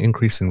ongoing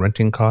increase in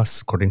renting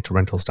costs. According to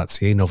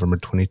rentals.ca, November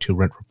 22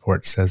 rent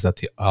report says that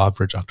the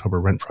average October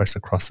rent price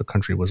across the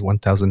country was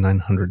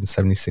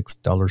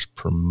 $1,976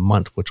 per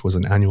month, which was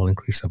an annual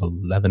increase of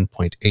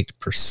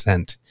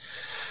 11.8%.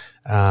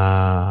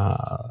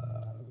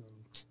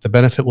 The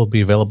benefit will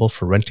be available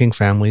for renting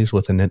families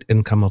with a net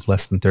income of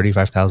less than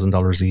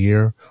 $35,000 a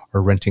year,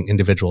 or renting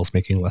individuals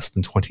making less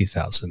than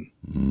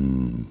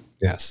 $20,000.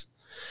 Yes.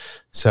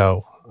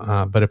 So,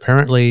 but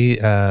apparently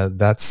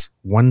that's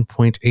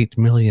 1.8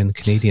 million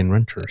Canadian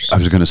renters. I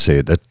was going to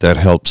say that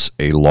helps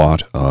a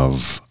lot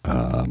of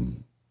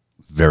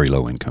very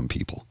low income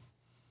people.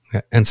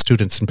 Yeah, and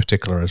students in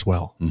particular as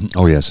well. Mm-hmm.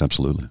 Oh, yes,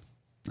 absolutely.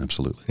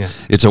 Absolutely. Yeah.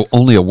 It's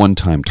only a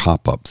one-time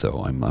top-up,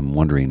 though. I'm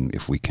wondering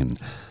if we can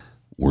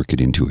work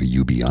it into a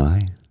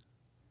UBI,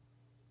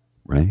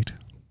 right?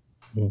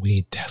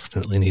 We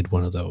definitely need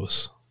one of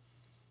those.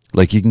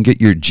 Like you can get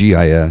your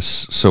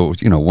GIS. So,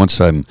 once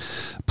I'm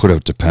put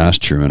out to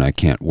pasture and I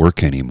can't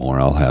work anymore,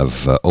 I'll have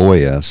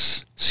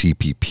OAS,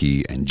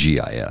 CPP, and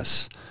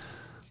GIS.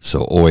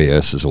 So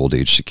OAS is old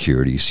age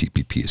security,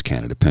 CPP is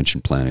Canada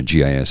Pension Plan, and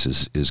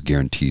GIS is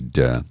guaranteed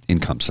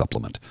income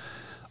supplement.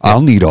 Yeah.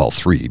 I'll need all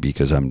three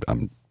because I'm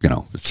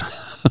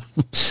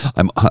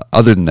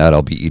other than that,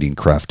 I'll be eating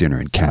craft dinner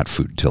and cat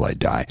food till I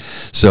die.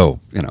 So,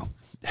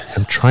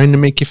 I'm trying to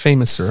make you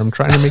famous, sir. I'm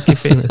trying to make you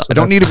famous. I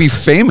don't need to be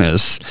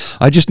famous.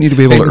 I just need to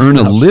be able to earn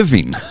a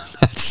living.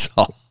 That's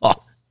all.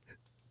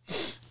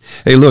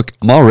 Hey, look,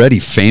 I'm already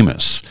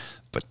famous,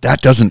 but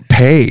that doesn't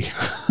pay.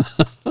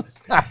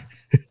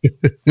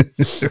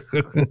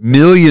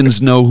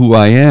 Millions know who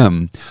I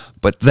am,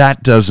 but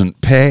that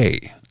doesn't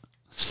pay.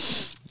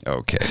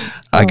 Okay.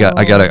 I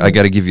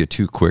gotta give you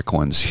two quick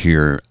ones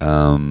here.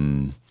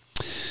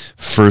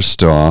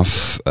 First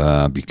off,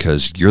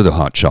 because you're the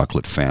hot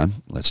chocolate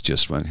fan, let's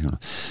just, the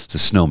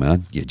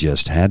snowman, you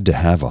just had to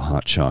have a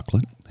hot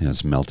chocolate. It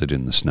has melted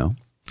in the snow.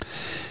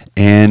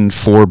 And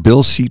for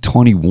Bill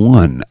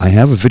C21, I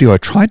have a video I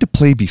tried to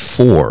play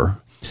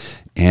before,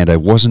 and I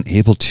wasn't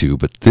able to,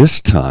 but this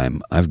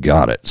time I've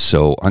got it.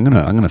 So I'm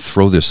gonna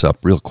throw this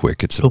up real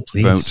quick. It's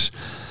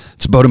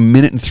about a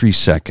minute and 3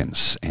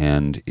 seconds,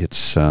 and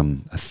it's a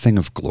thing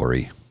of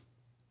glory.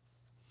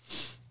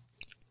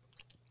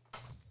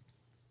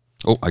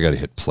 Oh, I got to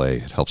hit play.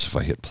 It helps if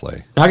I hit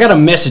play. Now, I got a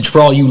message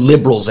for all you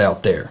liberals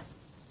out there.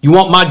 You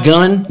want my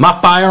gun,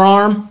 my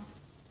firearm?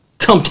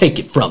 Come take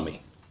it from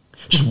me.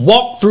 Just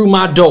walk through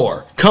my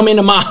door, come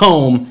into my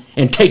home,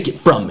 and take it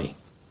from me.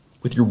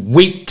 With your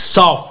weak,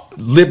 soft,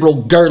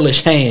 liberal,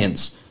 girlish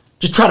hands.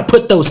 Just try to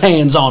put those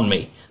hands on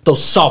me.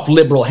 Those soft,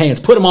 liberal hands.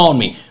 Put them on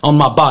me, on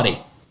my body.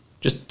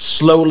 Just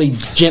slowly,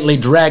 gently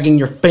dragging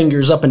your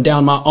fingers up and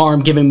down my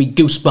arm, giving me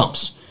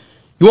goosebumps.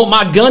 You want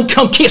my gun?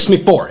 Come kiss me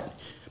for it.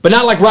 But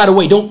not like right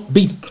away. Don't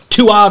be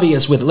too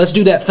obvious with it. Let's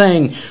do that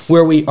thing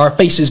where our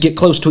faces get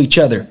close to each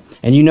other.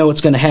 And you know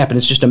what's going to happen.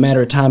 It's just a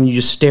matter of time. You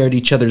just stare at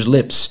each other's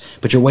lips.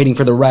 But you're waiting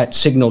for the right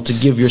signal to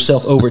give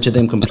yourself over to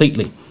them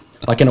completely.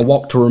 Like in A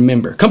Walk to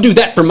Remember. Come do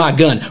that for my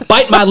gun.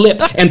 Bite my lip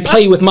and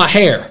play with my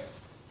hair.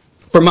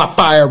 For my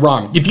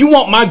firearm. If you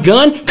want my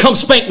gun, come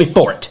spank me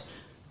for it.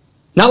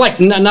 Not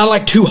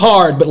like too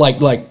hard, but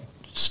like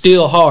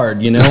still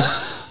hard, you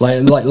know?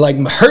 like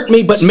hurt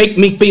me but make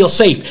me feel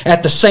safe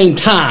at the same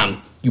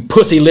time. You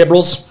pussy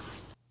liberals.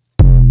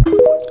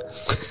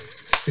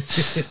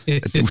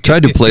 We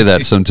tried to play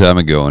that some time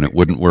ago and it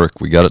wouldn't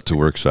work. We got it to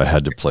work, so I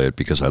had to play it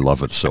because I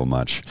love it so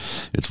much.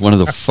 It's one of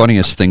the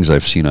funniest things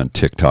I've seen on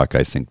TikTok,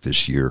 I think,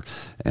 this year.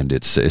 And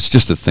it's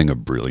just a thing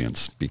of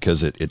brilliance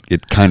because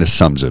it kind of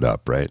sums it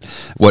up, right?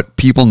 What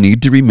people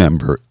need to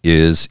remember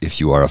is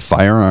if you are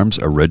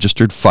a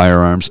registered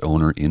firearms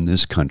owner in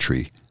this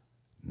country,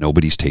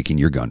 nobody's taking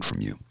your gun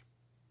from you.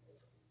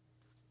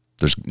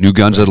 There's new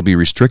guns that'll be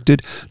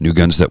restricted, new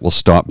guns that will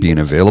stop being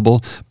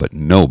available, but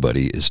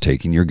nobody is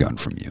taking your gun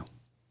from you.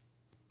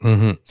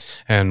 Mm-hmm.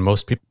 And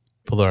most people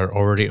that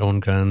already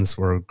own guns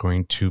were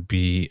going to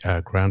be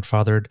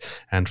grandfathered.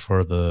 And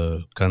for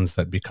the guns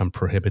that become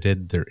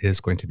prohibited, there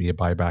is going to be a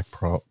buyback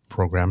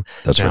program.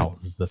 That's now,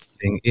 right. The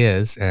thing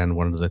is, and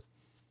one of the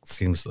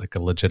seems like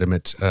a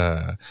legitimate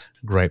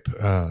gripe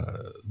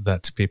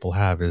that people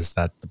have is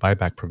that the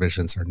buyback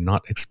provisions are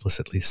not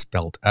explicitly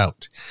spelled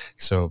out.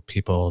 So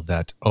people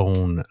that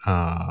own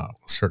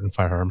certain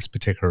firearms,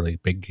 particularly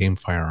big game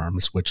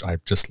firearms, which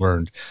I've just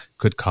learned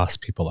could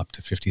cost people up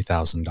to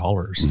 $50,000,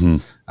 Mm-hmm.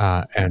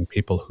 And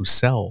people who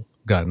sell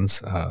guns,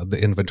 the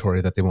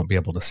inventory that they won't be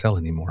able to sell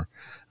anymore,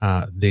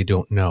 they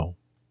don't know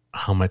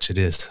how much it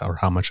is or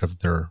how much of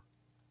their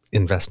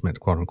investment,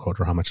 quote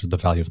unquote, or how much of the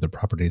value of the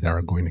property they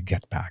are going to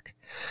get back.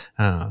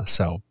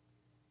 So,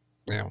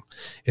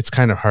 it's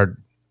kind of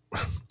hard.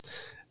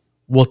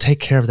 We'll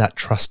take care of that.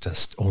 Trust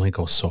us only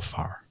goes so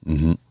far.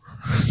 Mm-hmm.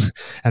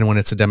 And when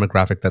it's a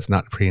demographic that's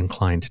not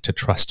pre-inclined to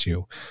trust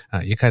you,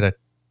 you kind of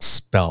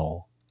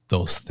spell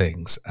those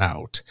things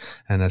out.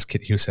 And as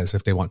Kit Hugh says,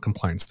 if they want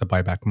compliance, the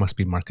buyback must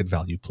be market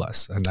value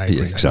plus. And I agree.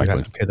 Yeah, exactly. You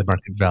have to pay the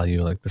market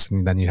value like this,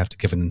 and then you have to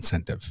give an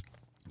incentive.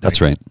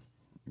 That's right.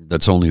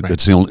 It's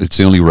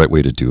the only right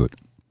way to do it,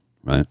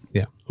 right?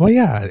 Yeah. Well,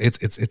 yeah,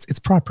 it's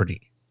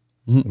property.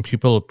 Mm-hmm. And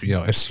people,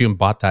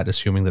 bought that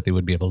assuming that they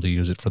would be able to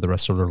use it for the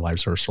rest of their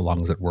lives or so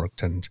long as it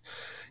worked. And,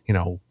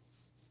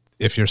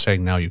 if you're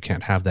saying now you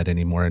can't have that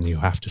anymore and you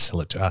have to sell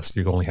it to us,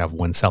 you only have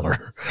one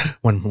seller,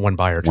 one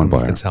buyer to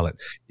can sell it.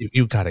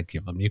 You got to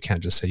give them. You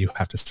can't just say you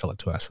have to sell it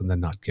to us and then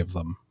not give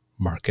them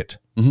market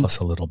plus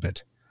a little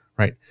bit,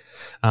 right?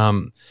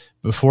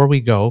 Before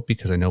we go,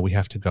 because I know we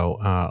have to go,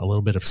 a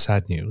little bit of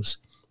sad news.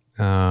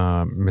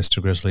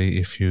 Mr. Grizzly,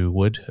 if you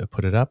would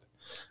put it up.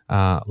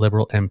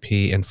 Liberal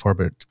MP and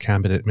former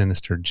cabinet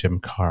minister Jim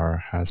Carr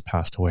has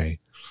passed away.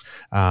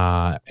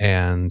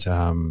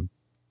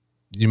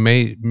 You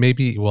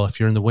maybe, well, if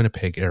you're in the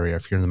Winnipeg area,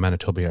 if you're in the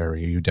Manitoba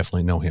area, you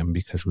definitely know him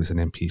because he was an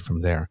MP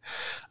from there.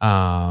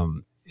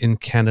 In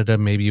Canada,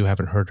 maybe you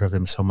haven't heard of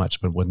him so much,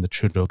 but when the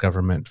Trudeau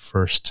government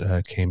first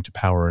came to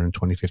power in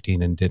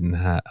 2015 and didn't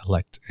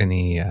elect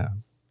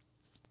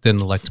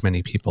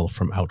many people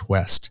from out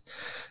west,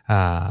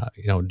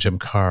 Jim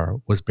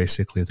Carr was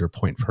basically their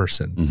point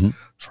person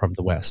from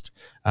the west.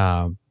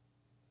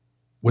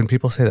 When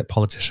people say that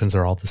politicians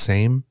are all the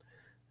same,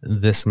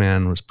 this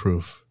man was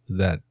proof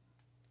that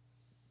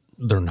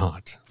they're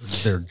not.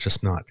 They're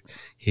just not.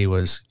 He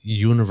was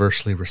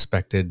universally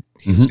respected.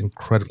 He was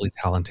incredibly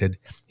talented.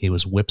 He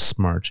was whip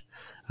smart.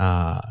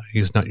 He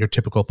was not your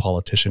typical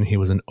politician. He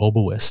was an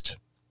oboist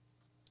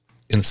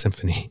in a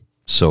symphony.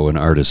 So an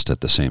artist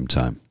at the same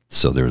time.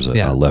 So there's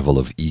a level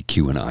of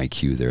EQ and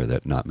IQ there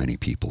that not many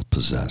people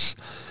possess.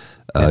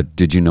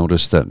 Did you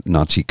notice that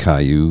Nazi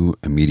Caillou,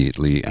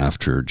 immediately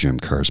after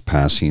Jim Carr's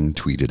passing,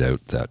 tweeted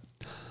out that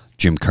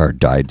Jim Carr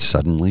died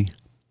suddenly?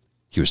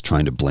 He was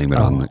trying to blame it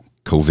on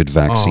COVID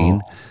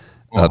vaccine.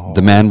 The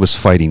Oh. man was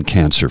fighting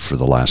cancer for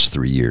the last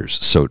 3 years.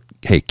 So,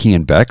 hey,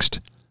 Kian Bext,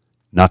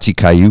 Nazi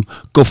Caillou,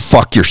 go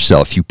fuck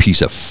yourself, you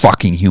piece of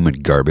fucking human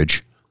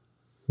garbage.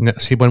 No,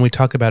 see, when we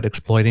talk about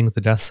exploiting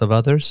the deaths of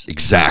others,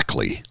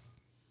 Exactly.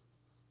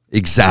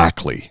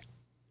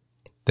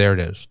 there it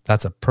is.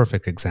 That's a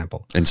perfect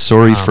example. And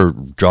sorry for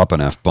dropping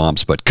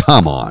F-bombs, but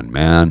come on,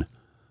 man.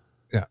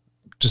 Yeah,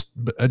 just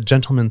a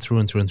gentleman through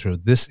and through and through.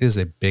 This is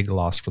a big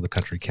loss for the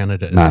country.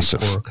 Canada is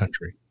Massive. a poor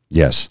country.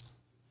 Yes.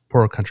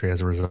 Poor country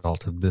as a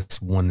result of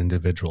this one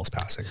individual's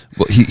passing.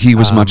 Well, he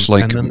was much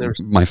like and then there's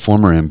my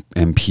former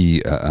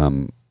MP.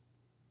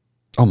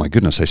 Oh my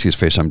goodness, I see his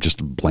face. I'm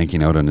just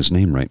blanking out on his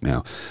name right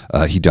now.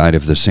 He died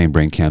of the same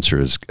brain cancer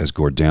as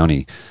Gord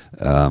Downey.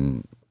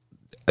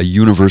 A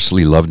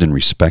universally loved and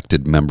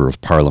respected member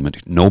of Parliament.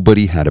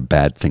 Nobody had a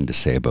bad thing to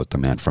say about the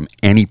man from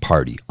any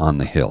party on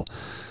the Hill.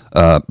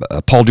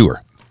 Paul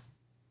Dewar.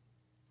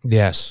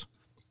 Yes.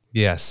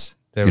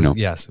 There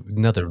was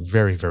another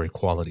very, very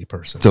quality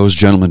person. Those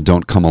gentlemen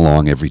don't come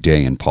along every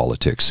day in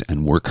politics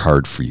and work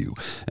hard for you.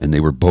 And they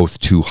were both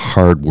two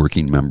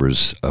hard-working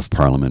members of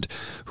Parliament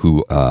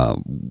who,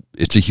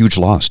 it's a huge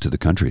loss to the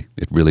country.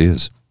 It really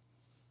is.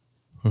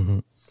 Mm-hmm.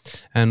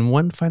 And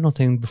one final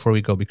thing before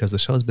we go, because the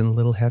show has been a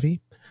little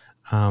heavy.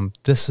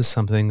 This is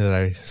something that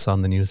I saw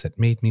in the news that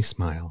made me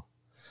smile.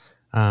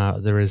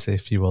 There is,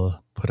 if you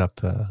will put up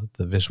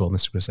the visual,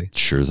 Mr. Grizzly.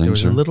 Sure thing, There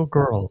was sir. a little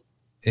girl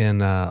in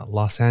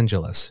Los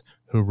Angeles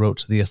who wrote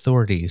to the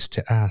authorities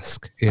to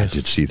ask if I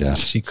did see that.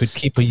 she could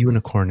keep a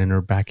unicorn in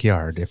her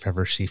backyard if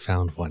ever she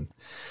found one.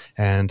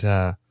 And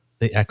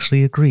they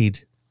actually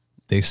agreed.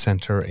 They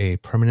sent her a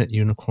permanent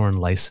unicorn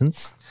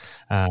license.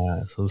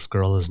 So this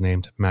girl is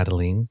named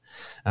Madeline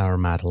or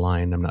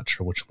Madeline. I'm not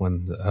sure which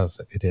one of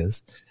it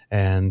is.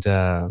 And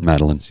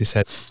Madeline. she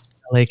said,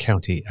 LA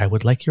County, I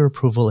would like your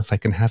approval if I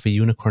can have a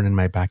unicorn in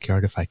my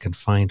backyard if I can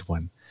find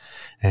one.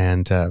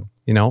 And,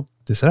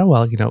 they said, oh,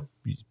 well,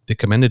 they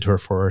commended her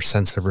for her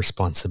sense of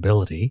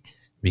responsibility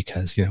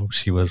because,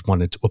 she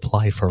wanted to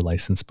apply for a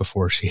license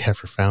before she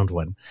ever found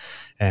one.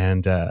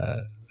 And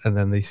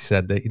then they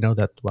said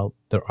that, well,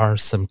 there are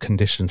some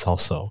conditions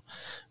also,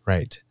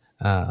 right?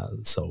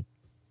 So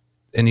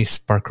any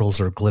sparkles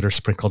or glitter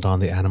sprinkled on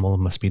the animal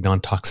must be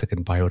non-toxic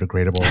and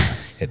biodegradable.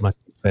 It must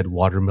be fed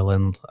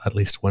watermelon at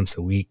least once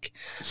a week.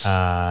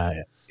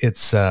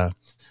 Its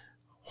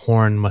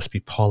horn must be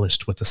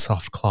polished with a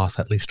soft cloth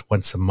at least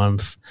once a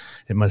month.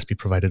 It must be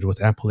provided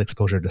with ample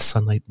exposure to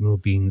sunlight,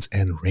 moonbeams,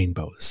 and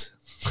rainbows.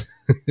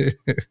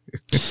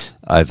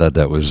 I thought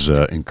that was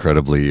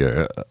incredibly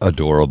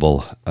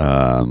adorable.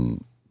 I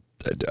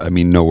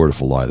mean, no word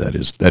of a lie.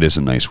 That is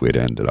a nice way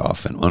to end it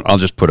off. And I'll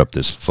just put up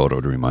this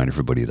photo to remind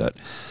everybody that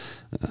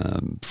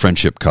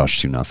friendship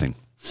costs you nothing.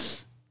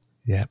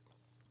 Yeah.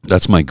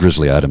 That's my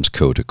Grizzly Adams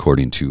coat,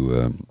 according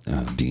to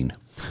Dean.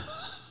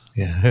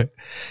 Yeah.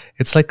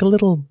 It's like a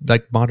little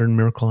modern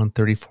Miracle on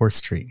 34th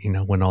Street,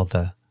 when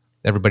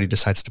everybody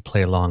decides to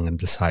play along and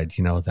decide,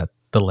 that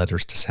the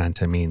letters to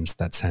Santa means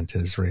that Santa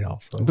is real.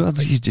 So Well,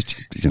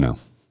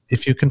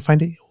 if you can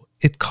find it,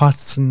 it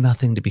costs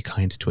nothing to be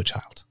kind to a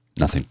child.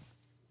 Nothing,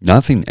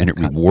 and it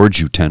rewards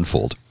you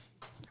tenfold.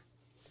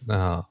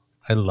 Oh,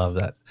 I love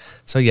that.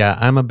 So yeah,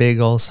 I'm a big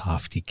old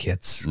softy,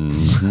 kids.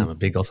 Mm-hmm. I'm a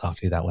big old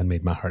softy. That one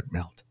made my heart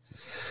melt.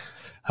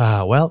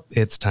 Well,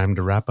 it's time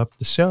to wrap up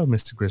the show,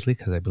 Mr. Grizzly,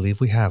 because I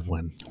believe we have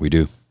one. We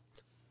do.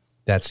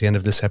 That's the end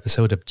of this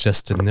episode of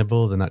Just a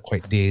Nibble, the Not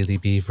Quite Daily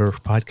Beaver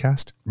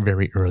podcast,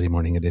 very early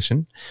morning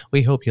edition.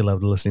 We hope you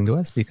loved listening to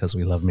us because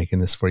we love making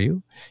this for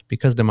you.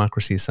 Because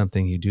democracy is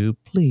something you do,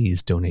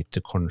 please donate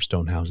to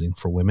Cornerstone Housing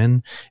for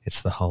Women.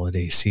 It's the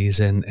holiday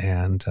season,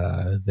 and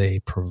they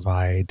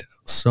provide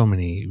so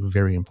many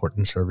very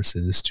important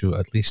services to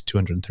at least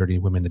 230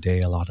 women a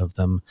day, a lot of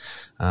them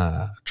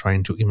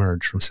trying to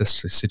emerge from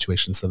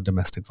situations of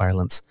domestic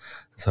violence.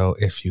 So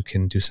if you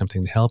can do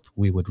something to help,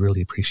 we would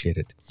really appreciate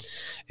it.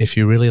 If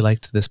you really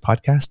liked this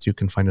podcast, you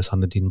can find us on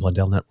the Dean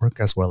Blundell Network,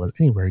 as well as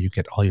anywhere you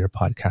get all your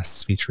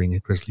podcasts featuring a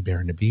grizzly bear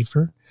and a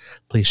beaver.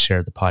 Please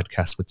share the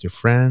podcast with your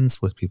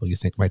friends, with people you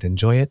think might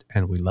enjoy it,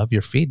 and we love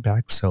your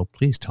feedback, so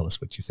please tell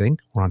us what you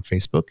think. We're on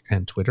Facebook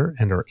and Twitter,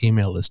 and our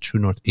email is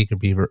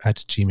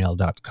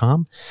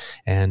truenortheagerbeaver@gmail.com.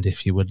 And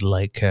if you would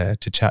like to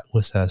chat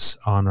with us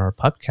on our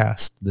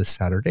podcast this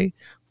Saturday,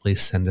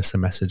 please send us a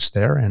message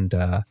there, and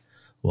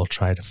we'll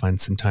try to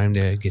find some time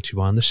to get you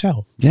on the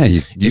show. Yeah,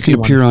 you can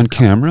appear on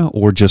camera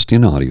or just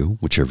in audio,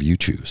 whichever you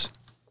choose.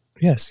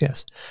 Yes.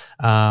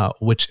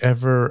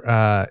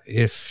 Whichever,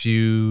 if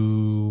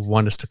you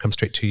want us to come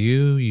straight to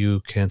you, you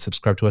can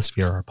subscribe to us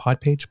via our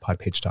podpage,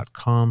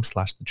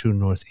 podpage.com/the True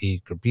North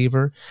Eager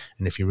Beaver.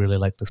 And if you really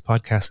like this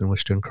podcast and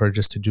wish to encourage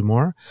us to do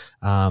more,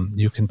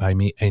 you can buy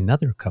me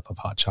another cup of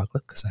hot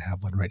chocolate, because I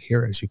have one right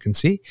here, as you can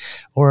see.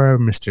 Or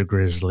Mr.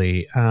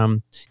 Grizzly,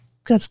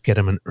 let's get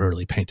him an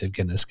early pint of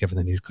Guinness, given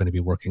that he's going to be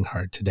working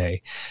hard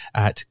today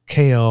at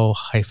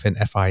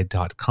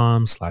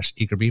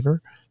ko-fi.com/eagerbeaver.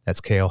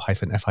 That's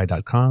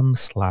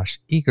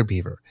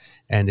ko-fi.com/eagerbeaver.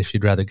 And if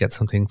you'd rather get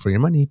something for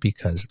your money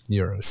because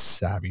you're a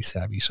savvy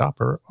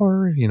shopper,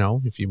 or,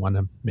 if you want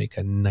to make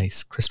a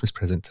nice Christmas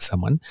present to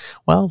someone,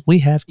 well, we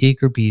have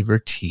Eager Beaver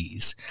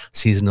teas,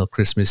 seasonal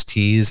Christmas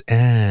teas,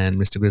 and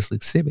Mr. Grizzly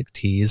Civic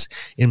teas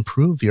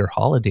improve your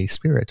holiday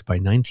spirit by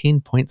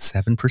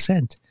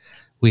 19.7%.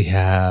 We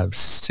have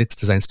 6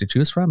 designs to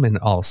choose from in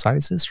all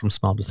sizes, from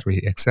small to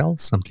 3XL,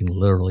 something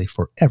literally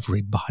for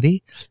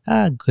everybody.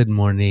 Good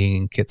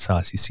morning, Kit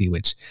Saucy Sea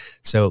Witch.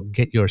 So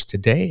get yours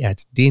today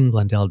at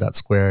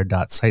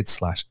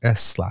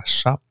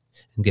deanblundell.square.site/s/shop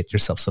and get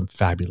yourself some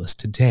fabulous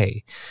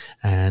today.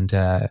 And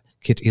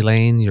Kit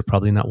Elaine, you're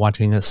probably not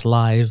watching us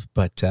live,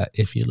 but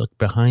if you look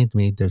behind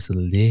me, there's a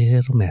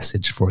little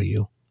message for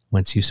you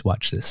once you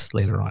watch this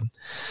later on.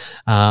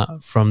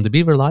 From the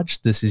Beaver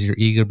Lodge, this is your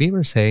Eager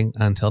Beaver saying,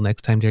 until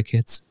next time, dear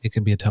kids, it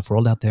can be a tough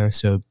world out there,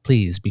 so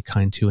please be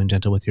kind to and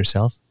gentle with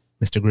yourself.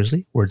 Mr.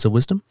 Grizzly, words of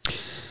wisdom?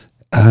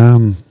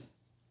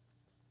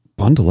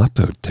 Bundle up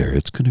out there.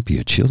 It's going to be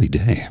a chilly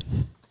day.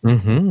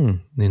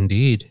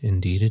 Indeed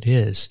it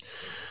is.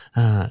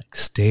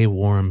 Stay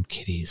warm,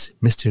 kitties.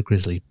 Mr.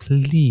 Grizzly,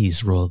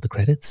 please roll the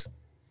credits.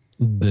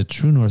 The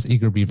True North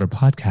Eager Beaver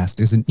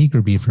podcast is an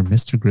Eager Beaver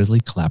Mr.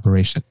 Grizzly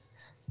collaboration.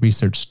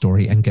 Research,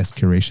 story, and guest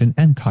curation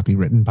and copy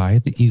written by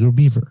the Eager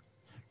Beaver.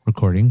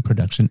 Recording,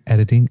 production,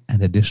 editing,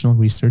 and additional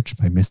research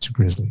by Mr.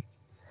 Grizzly.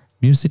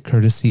 Music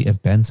courtesy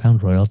of Ben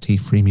Sound Royalty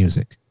Free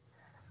Music.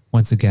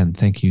 Once again,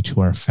 thank you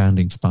to our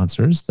founding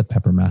sponsors, the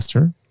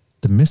Peppermaster,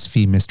 the Miss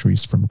Fee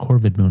Mysteries from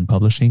Corvid Moon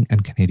Publishing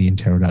and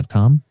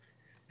CanadianTarot.com.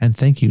 And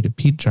thank you to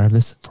Pete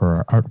Jarvis for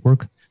our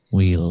artwork.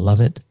 We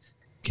love it.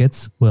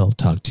 Kits, we'll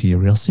talk to you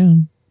real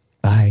soon.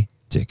 Bye.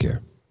 Take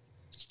care.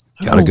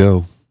 Gotta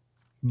go.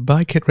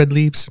 Bye, Kit Red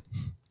Leaves.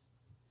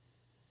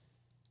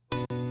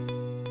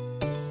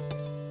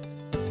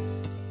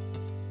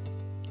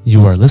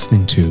 You are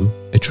listening to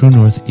a True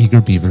North Eager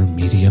Beaver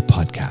media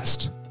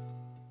podcast.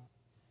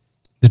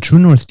 The True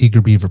North Eager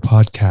Beaver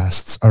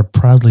podcasts are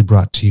proudly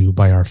brought to you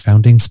by our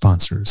founding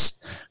sponsors,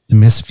 the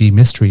Miss V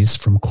Mysteries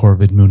from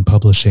Corvid Moon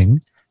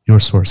Publishing, your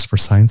source for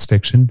science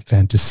fiction,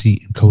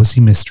 fantasy, and cozy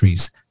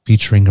mysteries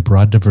featuring a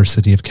broad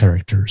diversity of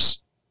characters.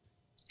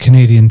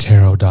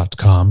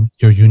 CanadianTarot.com,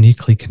 your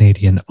uniquely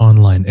Canadian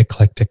online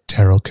eclectic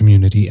tarot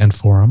community and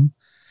forum,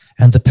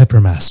 and the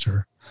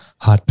Peppermaster,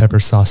 hot pepper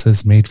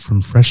sauces made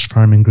from fresh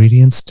farm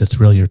ingredients to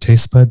thrill your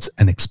taste buds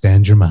and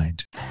expand your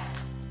mind.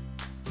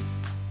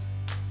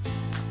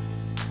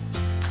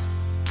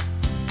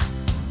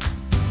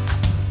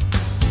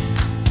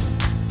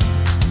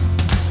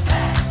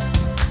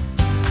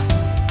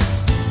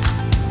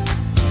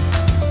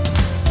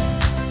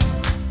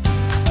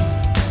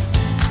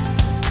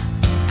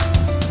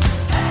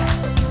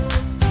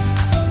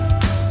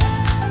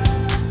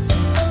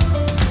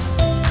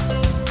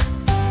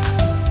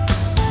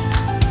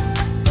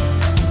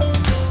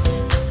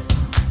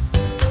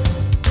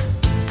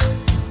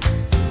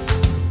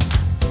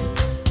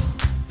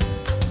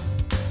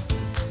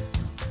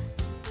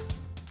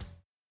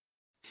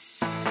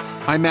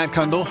 I'm Matt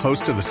Kundle,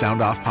 host of the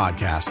Sound Off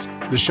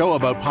Podcast, the show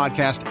about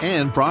podcast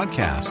and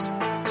broadcast.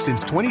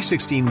 Since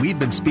 2016, we've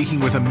been speaking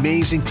with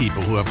amazing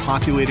people who have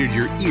populated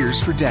your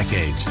ears for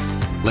decades.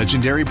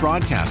 Legendary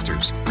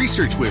broadcasters,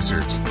 research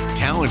wizards,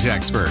 talent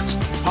experts,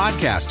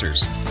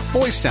 podcasters,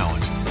 voice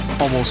talent.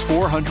 Almost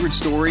 400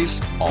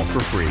 stories, all for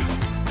free.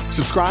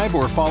 Subscribe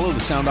or follow the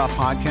Sound Off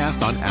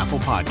Podcast on Apple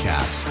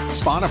Podcasts,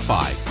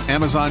 Spotify,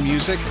 Amazon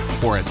Music,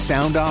 or at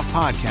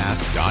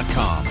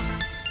soundoffpodcast.com.